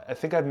before. I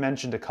think I've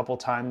mentioned a couple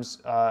times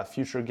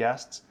future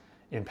guests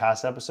in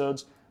past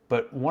episodes,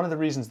 but one of the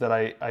reasons that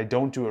I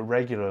don't do it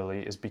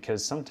regularly is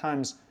because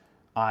sometimes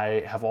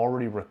I have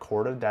already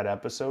recorded that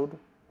episode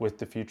with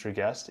the future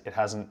guest. It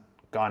hasn't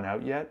gone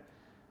out yet.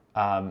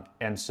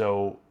 And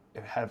so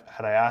had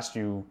I asked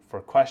you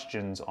for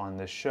questions on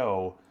this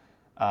show,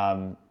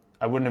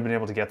 I wouldn't have been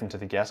able to get them to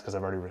the guest because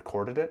I've already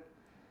recorded it.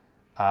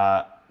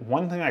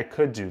 One thing I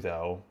could do,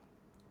 though,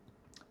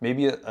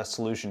 maybe a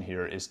solution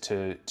here is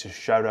to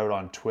shout out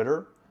on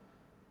Twitter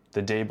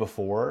the day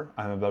before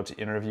I'm about to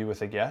interview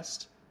with a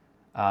guest,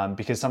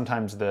 because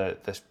sometimes the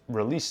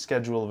release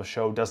schedule of a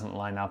show doesn't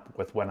line up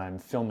with when I'm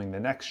filming the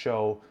next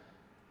show.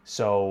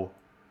 So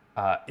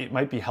it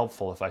might be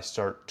helpful if I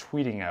start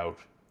tweeting out,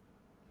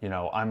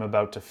 I'm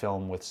about to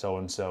film with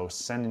so-and-so,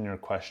 send in your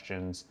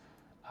questions.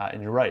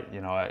 And you're right,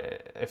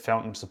 if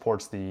Fountain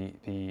supports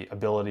the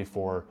ability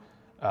for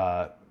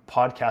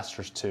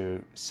podcasters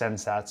to send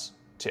sats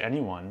to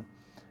anyone,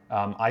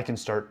 I can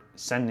start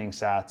sending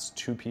sats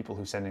to people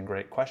who send in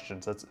great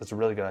questions. That's a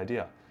really good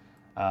idea.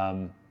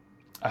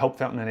 I hope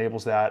Fountain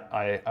enables that.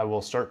 I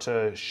will start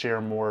to share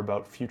more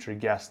about future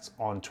guests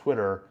on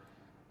Twitter.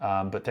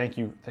 But thank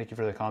you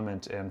for the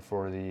comment and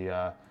for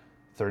the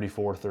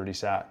 3430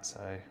 sats.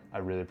 I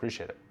really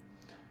appreciate it.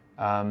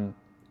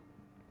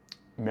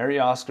 Mary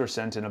Oscar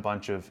sent in a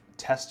bunch of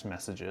test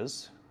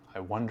messages. I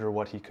wonder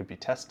what he could be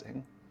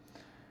testing.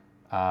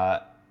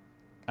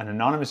 An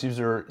anonymous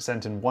user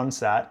sent in one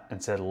sat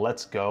and said,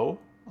 "Let's go"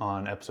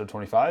 on episode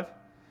 25.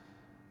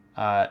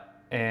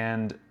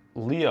 And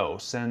Leo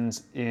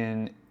sends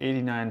in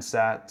 89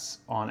 sats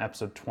on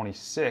episode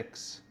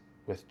 26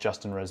 with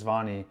Justin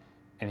Rezvani,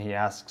 and he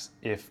asks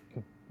if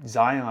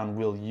Zion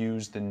will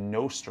use the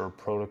Nostr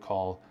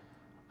protocol.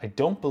 I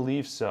don't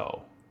believe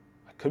so.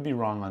 I could be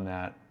wrong on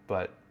that,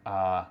 but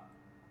I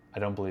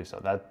don't believe so.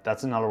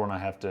 That's another one I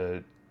have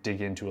to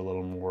dig into a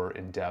little more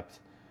in depth.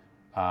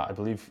 I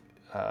believe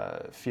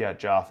Fiat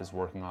Joff is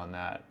working on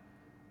that.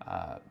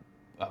 I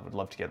would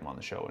love to get him on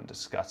the show and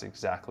discuss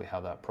exactly how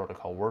that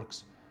protocol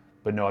works.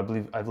 But no,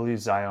 I believe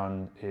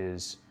Zion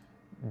is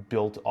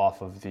built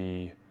off of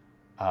the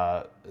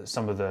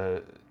some of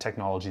the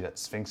technology that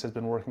Sphinx has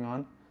been working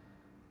on.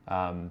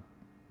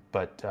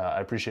 But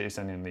I appreciate you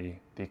sending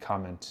the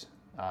comment,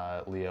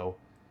 Leo.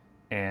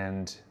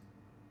 And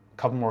a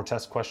couple more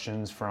test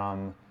questions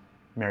from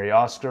Mary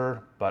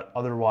Oscar, but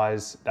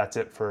otherwise that's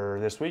it for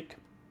this week.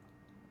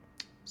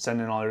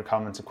 Send in all your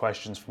comments and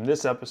questions from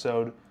this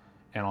episode,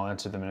 and I'll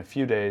answer them in a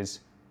few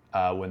days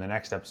when the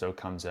next episode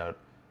comes out.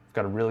 I've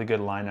got a really good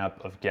lineup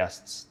of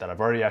guests that I've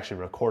already actually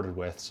recorded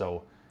with,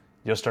 so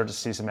you'll start to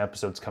see some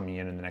episodes coming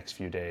in the next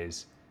few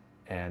days,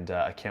 and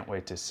I can't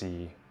wait to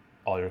see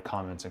all your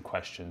comments and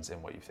questions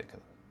and what you think of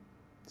them.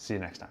 See you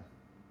next time.